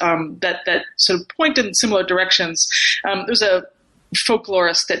examples that sort of point in similar directions. There's a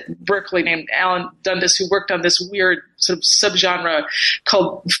folklorist at Berkeley named Alan Dundas who worked on this weird sort of subgenre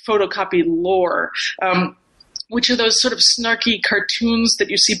called photocopy lore, which are those sort of snarky cartoons that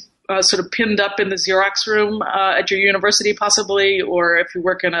you see sort of pinned up in the Xerox room at your university, possibly, or if you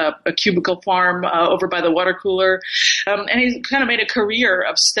work in a cubicle farm over by the water cooler. And he kind of made a career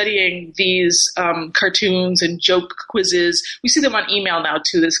of studying these cartoons and joke quizzes. We see them on email now,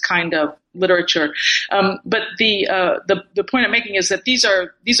 too, this kind of literature. But the point I'm making is that these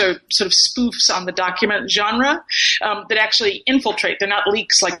are sort of spoofs on the document genre that actually infiltrate. They're not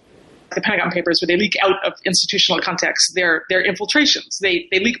leaks like the Pentagon Papers, where they leak out of institutional context. They're infiltrations. They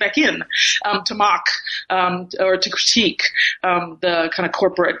leak back in to mock or to critique the kind of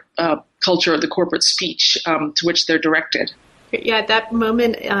corporate culture, the corporate speech to which they're directed. Yeah, that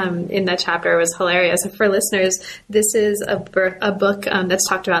moment in that chapter was hilarious. For listeners, this is a book that's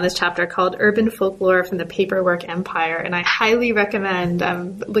talked about in this chapter called Urban Folklore from the Paperwork Empire. And I highly recommend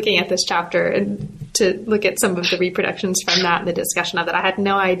looking at this chapter and to look at some of the reproductions from that and the discussion of it. I had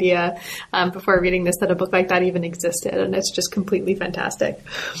no idea before reading this that a book like that even existed, and it's just completely fantastic.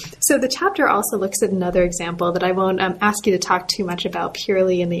 So the chapter also looks at another example that I won't ask you to talk too much about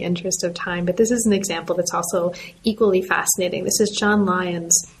purely in the interest of time, but this is an example that's also equally fascinating. This is John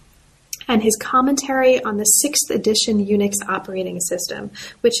Lyons and his commentary on the 6th edition Unix operating system,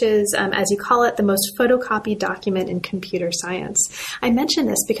 which is, as you call it, the most photocopied document in computer science. I mention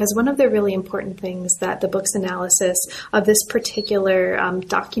this because one of the really important things that the book's analysis of this particular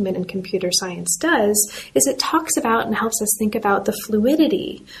document in computer science does is it talks about and helps us think about the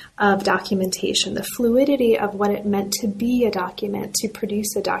fluidity of documentation, the fluidity of what it meant to be a document, to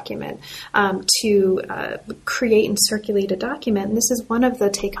produce a document, to create and circulate a document. And this is one of the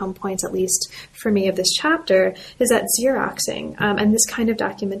take-home points, at least for me, of this chapter, is that Xeroxing and this kind of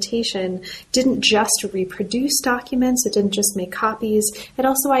documentation didn't just reproduce documents, it didn't just make copies, it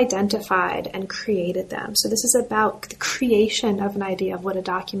also identified and created them. So this is about the creation of an idea of what a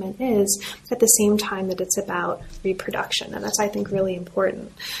document is at the same time that it's about reproduction. And that's, I think, really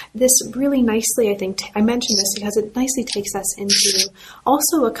important. This really nicely, I think, I mentioned this because it nicely takes us into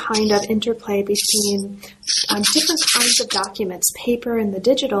also a kind of interplay between different kinds of documents, paper and the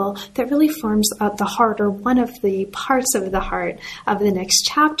digital, that really forms the heart, or one of the parts of the heart of the next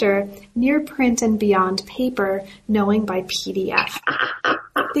chapter, Near Print and Beyond Paper, Knowing by PDF.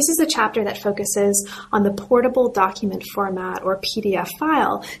 This is a chapter that focuses on the portable document format, or PDF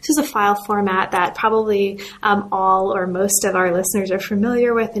file. This is a file format that probably all or most of our listeners are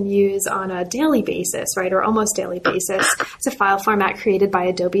familiar with and use on a daily basis, right, or almost daily basis. It's a file format created by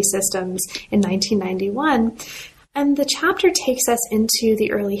Adobe Systems in 1991. And the chapter takes us into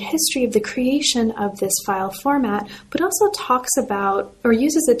the early history of the creation of this file format, but also talks about, or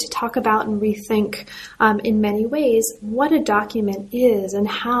uses it to talk about and rethink in many ways what a document is and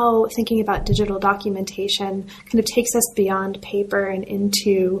how thinking about digital documentation kind of takes us beyond paper and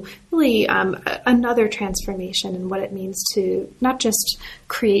into really another transformation in what it means to not just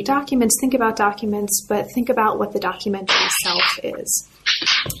create documents, think about documents, but think about what the document itself is.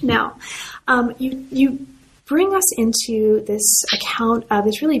 Now, you bring us into this account of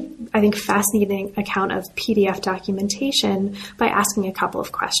this really, I think, fascinating account of PDF documentation by asking a couple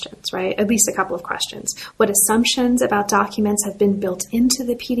of questions, right? At least a couple of questions. What assumptions about documents have been built into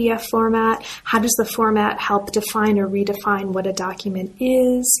the PDF format? How does the format help define or redefine what a document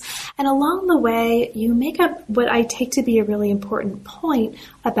is? And along the way, you make up what I take to be a really important point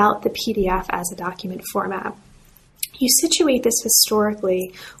about the PDF as a document format. You situate this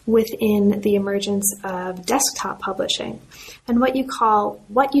historically within the emergence of desktop publishing and what you call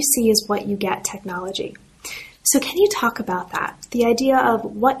what you see is what you get technology. So can you talk about that? The idea of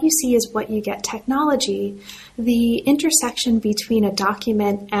what you see is what you get technology, the intersection between a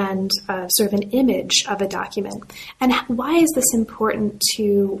document and sort of an image of a document, and why is this important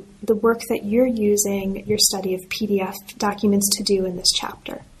to the work that you're using your study of PDF documents to do in this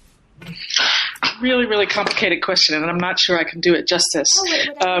chapter? Really, really complicated question, and I'm not sure I can do it justice.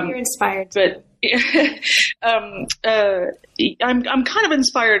 Whatever you're inspired. But I'm kind of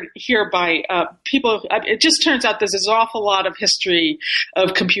inspired here by people. It just turns out there's an awful lot of history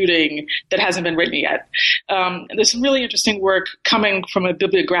of computing that hasn't been written yet. There's some really interesting work coming from a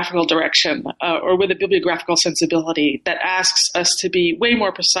bibliographical direction or with a bibliographical sensibility that asks us to be way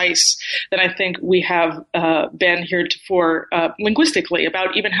more precise than I think we have been heretofore linguistically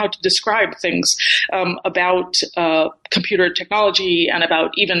about even how to describe things about computer technology and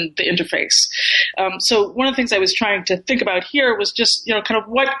about even the interface. So one of the things I was trying to think about here was just, kind of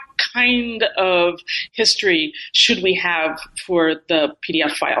what kind of history should we have for the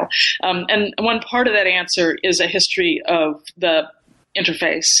PDF file? And one part of that answer is a history of the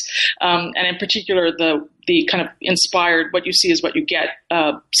interface, and in particular the kind of inspired what you see is what you get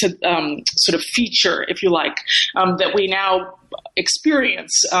sort of feature, if you like, that we now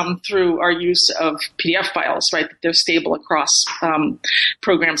experience through our use of PDF files, right? That they're stable across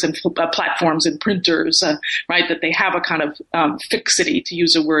programs and platforms and printers, right? That they have a kind of fixity, to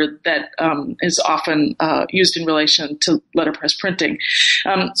use a word that is often used in relation to letterpress printing.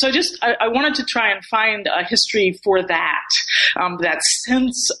 So I wanted to try and find a history for that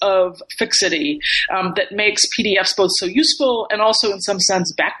sense of fixity that makes PDFs both so useful and also in some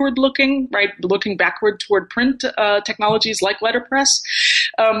sense backward looking, right? Looking backward toward print technologies like letterpress,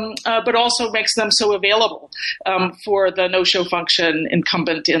 but also makes them so available for the no-show function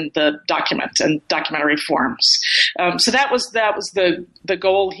incumbent in the document and documentary forms. So that was the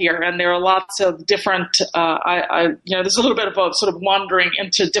goal here, and there are lots of different. There's a little bit of a sort of wandering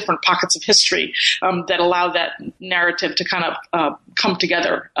into different pockets of history that allow that narrative to kind of come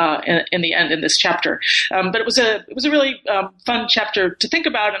together in the end in this chapter. But it was a really fun chapter to think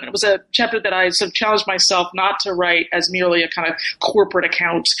about, and it was a chapter that I sort of challenged myself not to write as merely a kind of corporate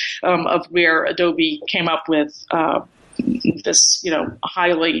account of where Adobe came up with this,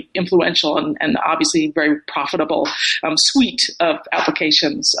 highly influential and obviously very profitable suite of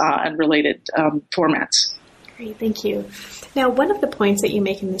applications and related formats. Great, thank you. Now, one of the points that you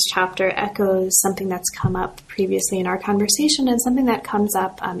make in this chapter echoes something that's come up previously in our conversation and something that comes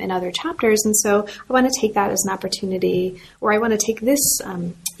up in other chapters. And so I want to take that as an opportunity, or I want to take this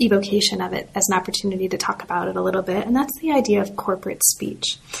evocation of it as an opportunity to talk about it a little bit. And that's the idea of corporate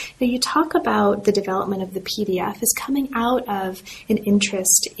speech. Now, you talk about the development of the PDF as coming out of an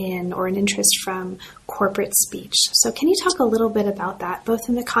interest in, or an interest from, corporate speech. So can you talk a little bit about that, both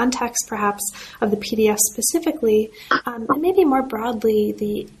in the context perhaps of the PDF specifically, and maybe more broadly,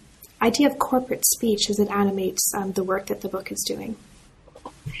 the idea of corporate speech as it animates the work that the book is doing?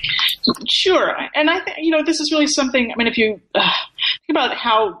 Sure. And I think, this is really something, if you think about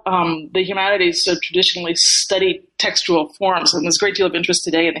how the humanities so traditionally study textual forms, and there's a great deal of interest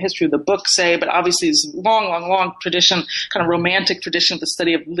today in the history of the book, say, but obviously there's a long tradition, kind of romantic tradition of the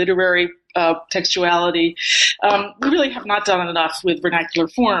study of literary textuality. We really have not done enough with vernacular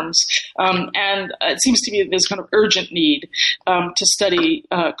forms. And it seems to me there's kind of urgent need to study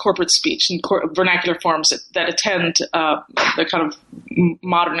corporate speech and vernacular forms that attend the kind of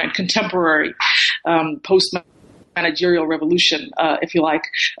modern and contemporary post-managerial revolution, if you like.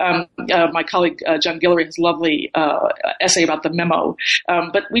 My colleague John Guillory has a lovely essay about the memo.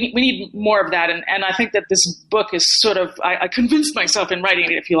 But we need more of that. And I think that this book is sort of, I convinced myself in writing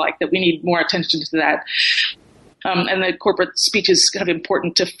it, if you like, that we need more attention to that. And the corporate speech is kind of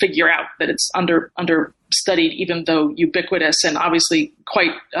important to figure out that it's understudied, even though ubiquitous and obviously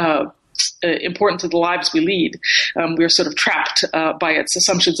quite important to the lives we lead. We're sort of trapped by its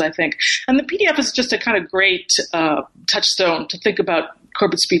assumptions, I think. And the PDF is just a kind of great touchstone to think about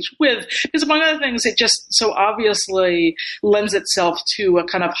corporate speech with, because among other things, it just so obviously lends itself to a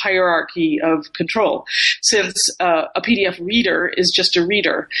kind of hierarchy of control. Since a PDF reader is just a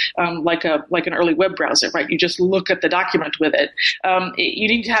reader, like an early web browser, right? You just look at the document with it. You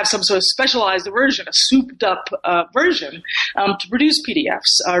need to have some sort of specialized version, a souped up version, to produce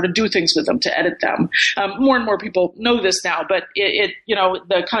PDFs or to do things with them, to edit them. More and more people know this now, but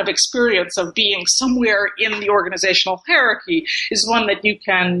the kind of experience of being somewhere in the organizational hierarchy is one that you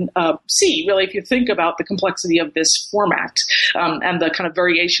can see, really, if you think about the complexity of this format and the kind of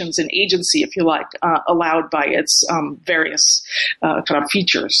variations in agency, if you like, allowed by its various kind of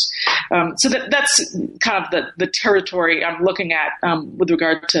features. So that's kind of the territory I'm looking at with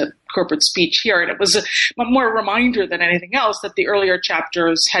regard to corporate speech here. And it was more a reminder than anything else that the earlier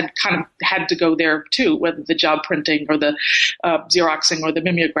chapters had kind of had to go there too, whether the job printing or the Xeroxing or the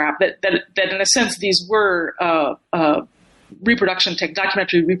mimeograph, that in a sense these were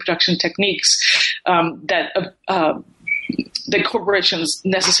documentary reproduction techniques that corporations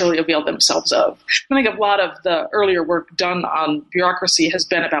necessarily avail themselves of. I think a lot of the earlier work done on bureaucracy has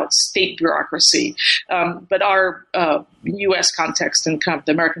been about state bureaucracy, but our U.S. context and kind of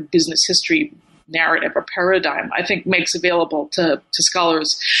the American business history narrative or paradigm, I think, makes available to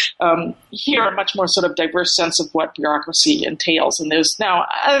scholars here a much more sort of diverse sense of what bureaucracy entails. And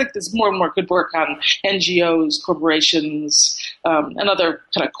I think there's more and more good work on NGOs, corporations, and other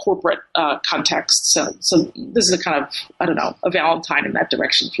kind of corporate contexts. So this is a kind of, a Valentine in that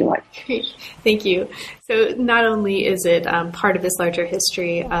direction, if you like. Thank you. So not only is it part of this larger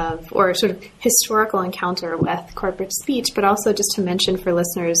history of, or sort of historical encounter with corporate speech, but also just to mention for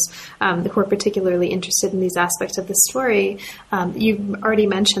listeners who are particularly interested in these aspects of the story, you've already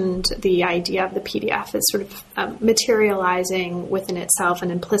mentioned the idea of the PDF as sort of materializing within itself an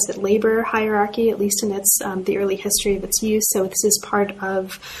implicit labor hierarchy, at least in its the early history of its use. So this is part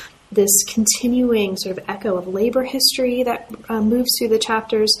of this continuing sort of echo of labor history that moves through the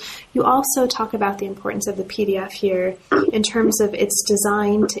chapters. You also talk about the importance of the PDF here in terms of its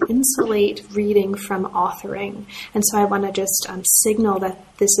design to insulate reading from authoring. And so I want to just signal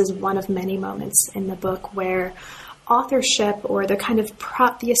that this is one of many moments in the book where authorship, or the kind of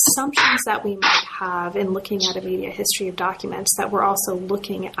the assumptions that we might have in looking at a media history of documents, that we're also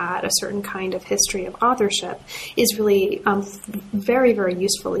looking at a certain kind of history of authorship, is really very, very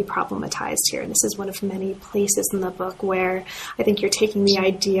usefully problematized here. And this is one of many places in the book where I think you're taking the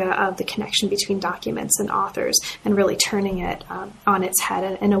idea of the connection between documents and authors and really turning it on its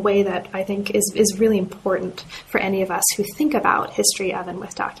head in a way that I think is really important for any of us who think about history of and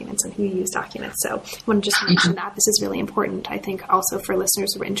with documents and who use documents. So I want to just mention that this is really important, I think, also for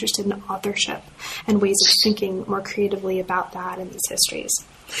listeners who are interested in authorship and ways of thinking more creatively about that in these histories.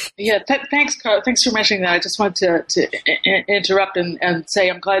 Yeah, thanks, Carl. Thanks for mentioning that. I just wanted to interrupt and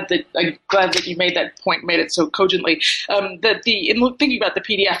say I'm glad that you made that point, made it so cogently. In thinking about the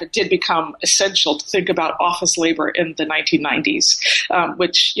PDF, it did become essential to think about office labor in the 1990s,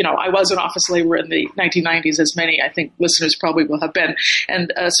 which I was an office laborer in the 1990s, as many I think listeners probably will have been,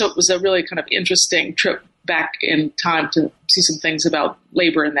 and so it was a really kind of interesting trip back in time to see some things about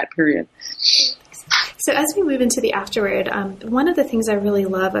labor in that period. So as we move into the afterword, one of the things I really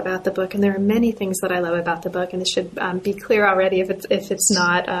love about the book, and there are many things that I love about the book, and this should be clear already if it's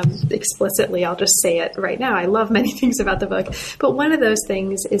not explicitly, I'll just say it right now. I love many things about the book, but one of those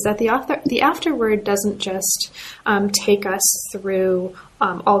things is that the afterword doesn't just take us through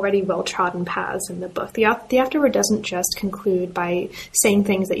already well-trodden paths in the book. The afterword doesn't just conclude by saying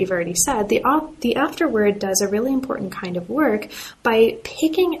things that you've already said. The afterword does a really important kind of work by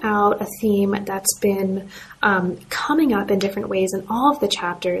picking out a theme that's been coming up in different ways in all of the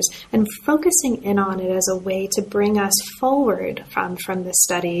chapters and focusing in on it as a way to bring us forward from this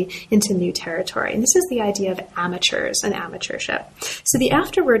study into new territory. And this is the idea of amateurs and amateurship. So the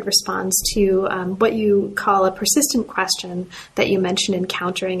afterword responds to what you call a persistent question that you mentioned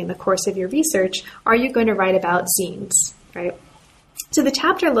encountering in the course of your research. Are you going to write about zines, right? So the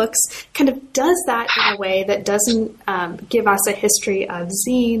chapter does that in a way that doesn't give us a history of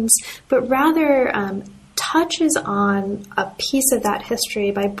zines, but rather touches on a piece of that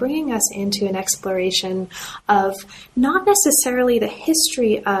history by bringing us into an exploration of not necessarily the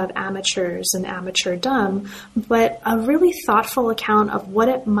history of amateurs and amateurdom, but a really thoughtful account of what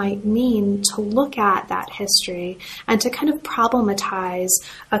it might mean to look at that history and to kind of problematize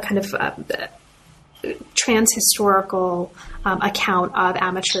a kind of trans-historical account of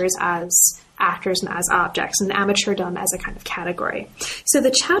amateurs as actors and as objects, and amateurdom as a kind of category. So the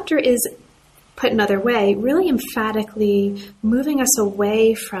chapter is, put another way, really emphatically moving us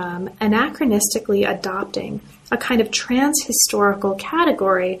away from anachronistically adopting a kind of trans-historical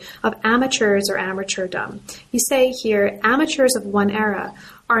category of amateurs or amateurdom. You say here, amateurs of one era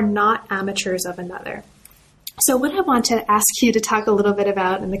are not amateurs of another. So what I want to ask you to talk a little bit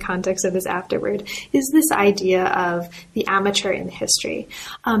about in the context of this afterword is this idea of the amateur in history.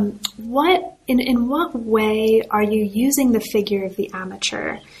 In what way are you using the figure of the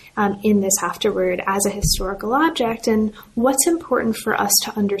amateur in this afterword as a historical object, and what's important for us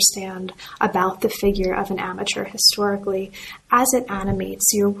to understand about the figure of an amateur historically as it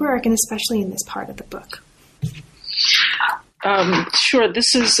animates your work, and especially in this part of the book? Sure.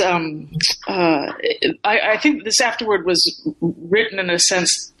 This is, I think this afterword was written in a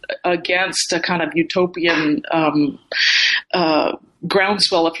sense against a kind of utopian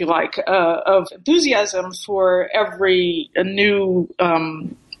groundswell, if you like, of enthusiasm for every new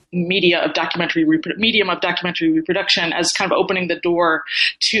medium of documentary reproduction as kind of opening the door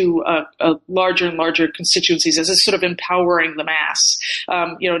to larger and larger constituencies, as it's sort of empowering the mass.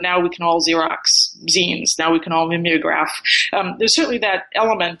 Now we can all Xerox zines. Now we can all mimeograph. There's certainly that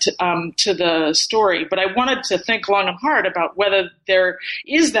element to the story, but I wanted to think long and hard about whether there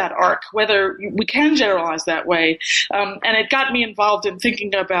is that arc, whether we can generalize that way. And it got me involved in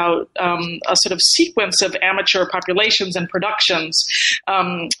thinking about a sort of sequence of amateur populations and productions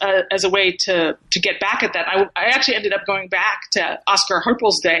as a way to get back at that. I actually ended up going back to Oscar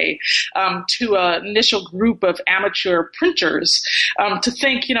Harpel's day to an initial group of amateur printers to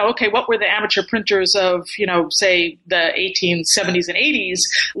think, okay, what were the amateur printers of, say the 1870s and 80s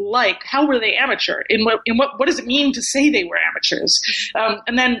like? How were they amateur? What does it mean to say they were amateurs?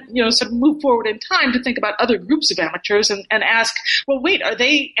 And then, sort of move forward in time to think about other groups of amateurs and ask, well, wait, are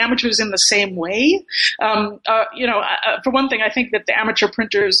they amateurs in the same way? For one thing, I think that the amateur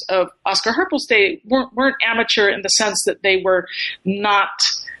printers of Oscar Harpel's day weren't amateur in the sense that they were not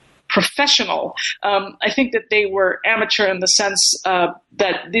professional. I think that they were amateur in the sense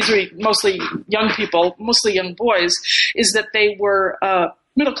that these were mostly young people, mostly young boys, is that they were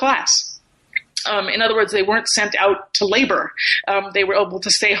middle class. In other words, they weren't sent out to labor. They were able to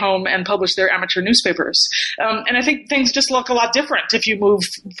stay home and publish their amateur newspapers. And I think things just look a lot different if you move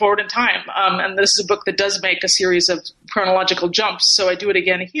forward in time. And this is a book that does make a series of chronological jumps, so I do it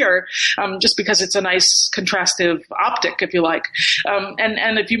again here, just because it's a nice contrastive optic, if you like.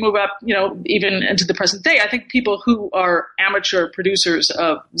 And if you move up, even into the present day, I think people who are amateur producers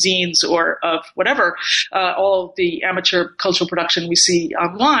of zines or of whatever, all of the amateur cultural production we see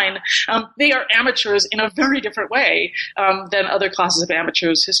online, they are amateurs in a very different way than other classes of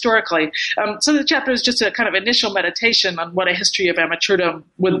amateurs historically. So the chapter is just a kind of initial meditation on what a history of amateurdom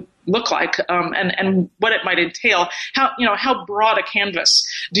would look like, and what it might entail. How broad a canvas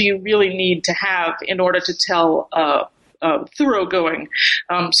do you really need to have in order to tell a thoroughgoing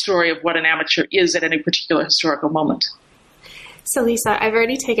story of what an amateur is at any particular historical moment? So, Lisa, I've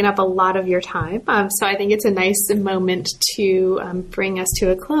already taken up a lot of your time, so I think it's a nice moment to bring us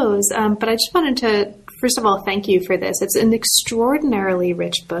to a close. But I just wanted to, first of all, thank you for this. It's an extraordinarily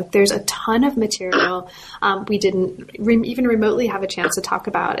rich book. There's a ton of material we didn't even remotely have a chance to talk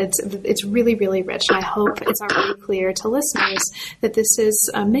about. It's really, really rich, and I hope it's already clear to listeners that this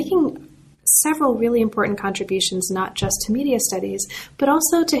is making several really important contributions, not just to media studies, but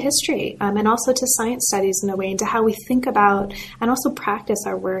also to history and also to science studies in a way, and to how we think about and also practice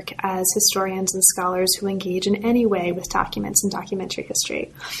our work as historians and scholars who engage in any way with documents and documentary history.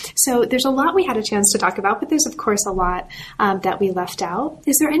 So there's a lot we had a chance to talk about, but there's of course a lot that we left out.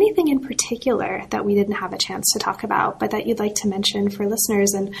 Is there anything in particular that we didn't have a chance to talk about, but that you'd like to mention for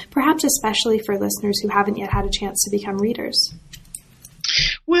listeners, and perhaps especially for listeners who haven't yet had a chance to become readers?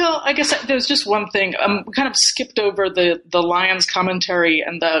 Well, I guess there's just one thing. We kind of skipped over the Lyons commentary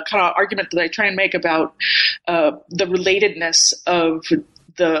and the kind of argument that I try and make about the relatedness of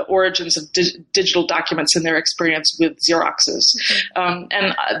the origins of digital documents and their experience with Xeroxes.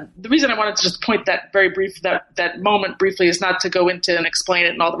 And the reason I wanted to just point that that moment briefly is not to go into and explain it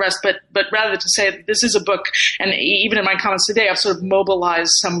and all the rest, but rather to say that this is a book, and even in my comments today, I've sort of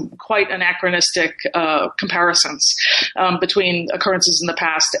mobilized some quite anachronistic comparisons between occurrences in the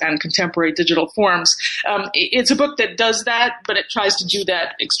past and contemporary digital forms. It's a book that does that, but it tries to do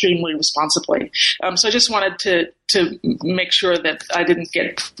that extremely responsibly. So I just wanted to to make sure that I didn't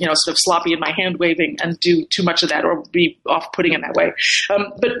get, sort of sloppy in my hand waving and do too much of that or be off-putting in that way.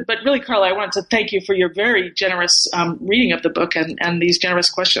 But really, Carla, I wanted to thank you for your very generous reading of the book and these generous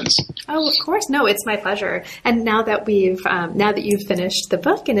questions. Oh, of course. No, it's my pleasure. And now that you've finished the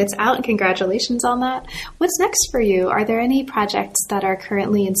book and it's out, and congratulations on that, what's next for you? Are there any projects that are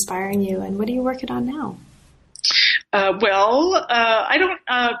currently inspiring you, and what are you working on now? I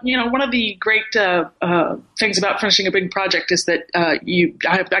don't, one of the great things about finishing a big project is that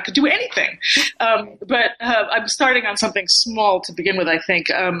I could do anything. But I'm starting on something small to begin with, I think,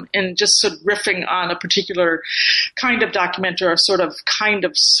 and just sort of riffing on a particular kind of document or kind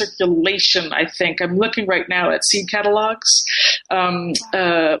of circulation, I think. I'm looking right now at seed catalogs. I'm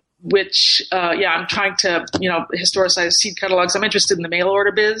trying to, historicize seed catalogs. I'm interested in the mail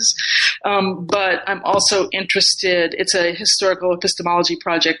order biz, but I'm also interested, it's a historical epistemology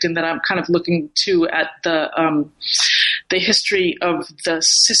project in that I'm kind of looking at the history of the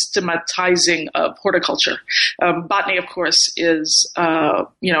systematizing of horticulture. Botany, of course, is, kind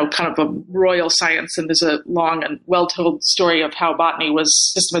of a royal science, and there's a long and well-told story of how botany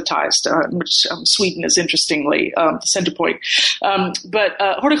was systematized, which Sweden is interestingly the center point. But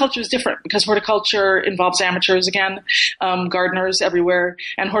horticulture is different because horticulture involves amateurs again, gardeners everywhere,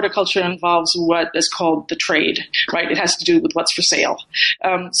 and horticulture involves what is called the trade, right? It has to do with what's for sale.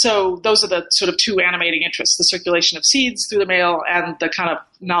 So those are the sort of two animating interests, the circulation of seeds through the mail and the kind of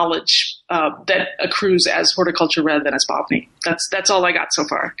knowledge that accrues as horticulture rather than as botany. That's all I got so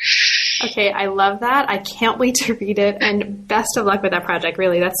far. Okay, I love that. I can't wait to read it, and best of luck with that project.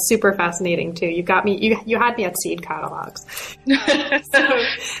 Really, that's super fascinating too. You got me. You had me at seed catalogs. So,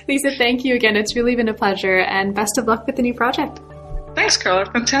 Lisa, thank you again. It's really been a pleasure, and best of luck with the new project. Thanks, Carla.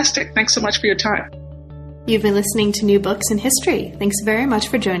 Fantastic. Thanks so much for your time. You've been listening to New Books in History. Thanks very much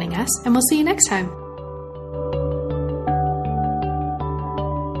for joining us, and we'll see you next time.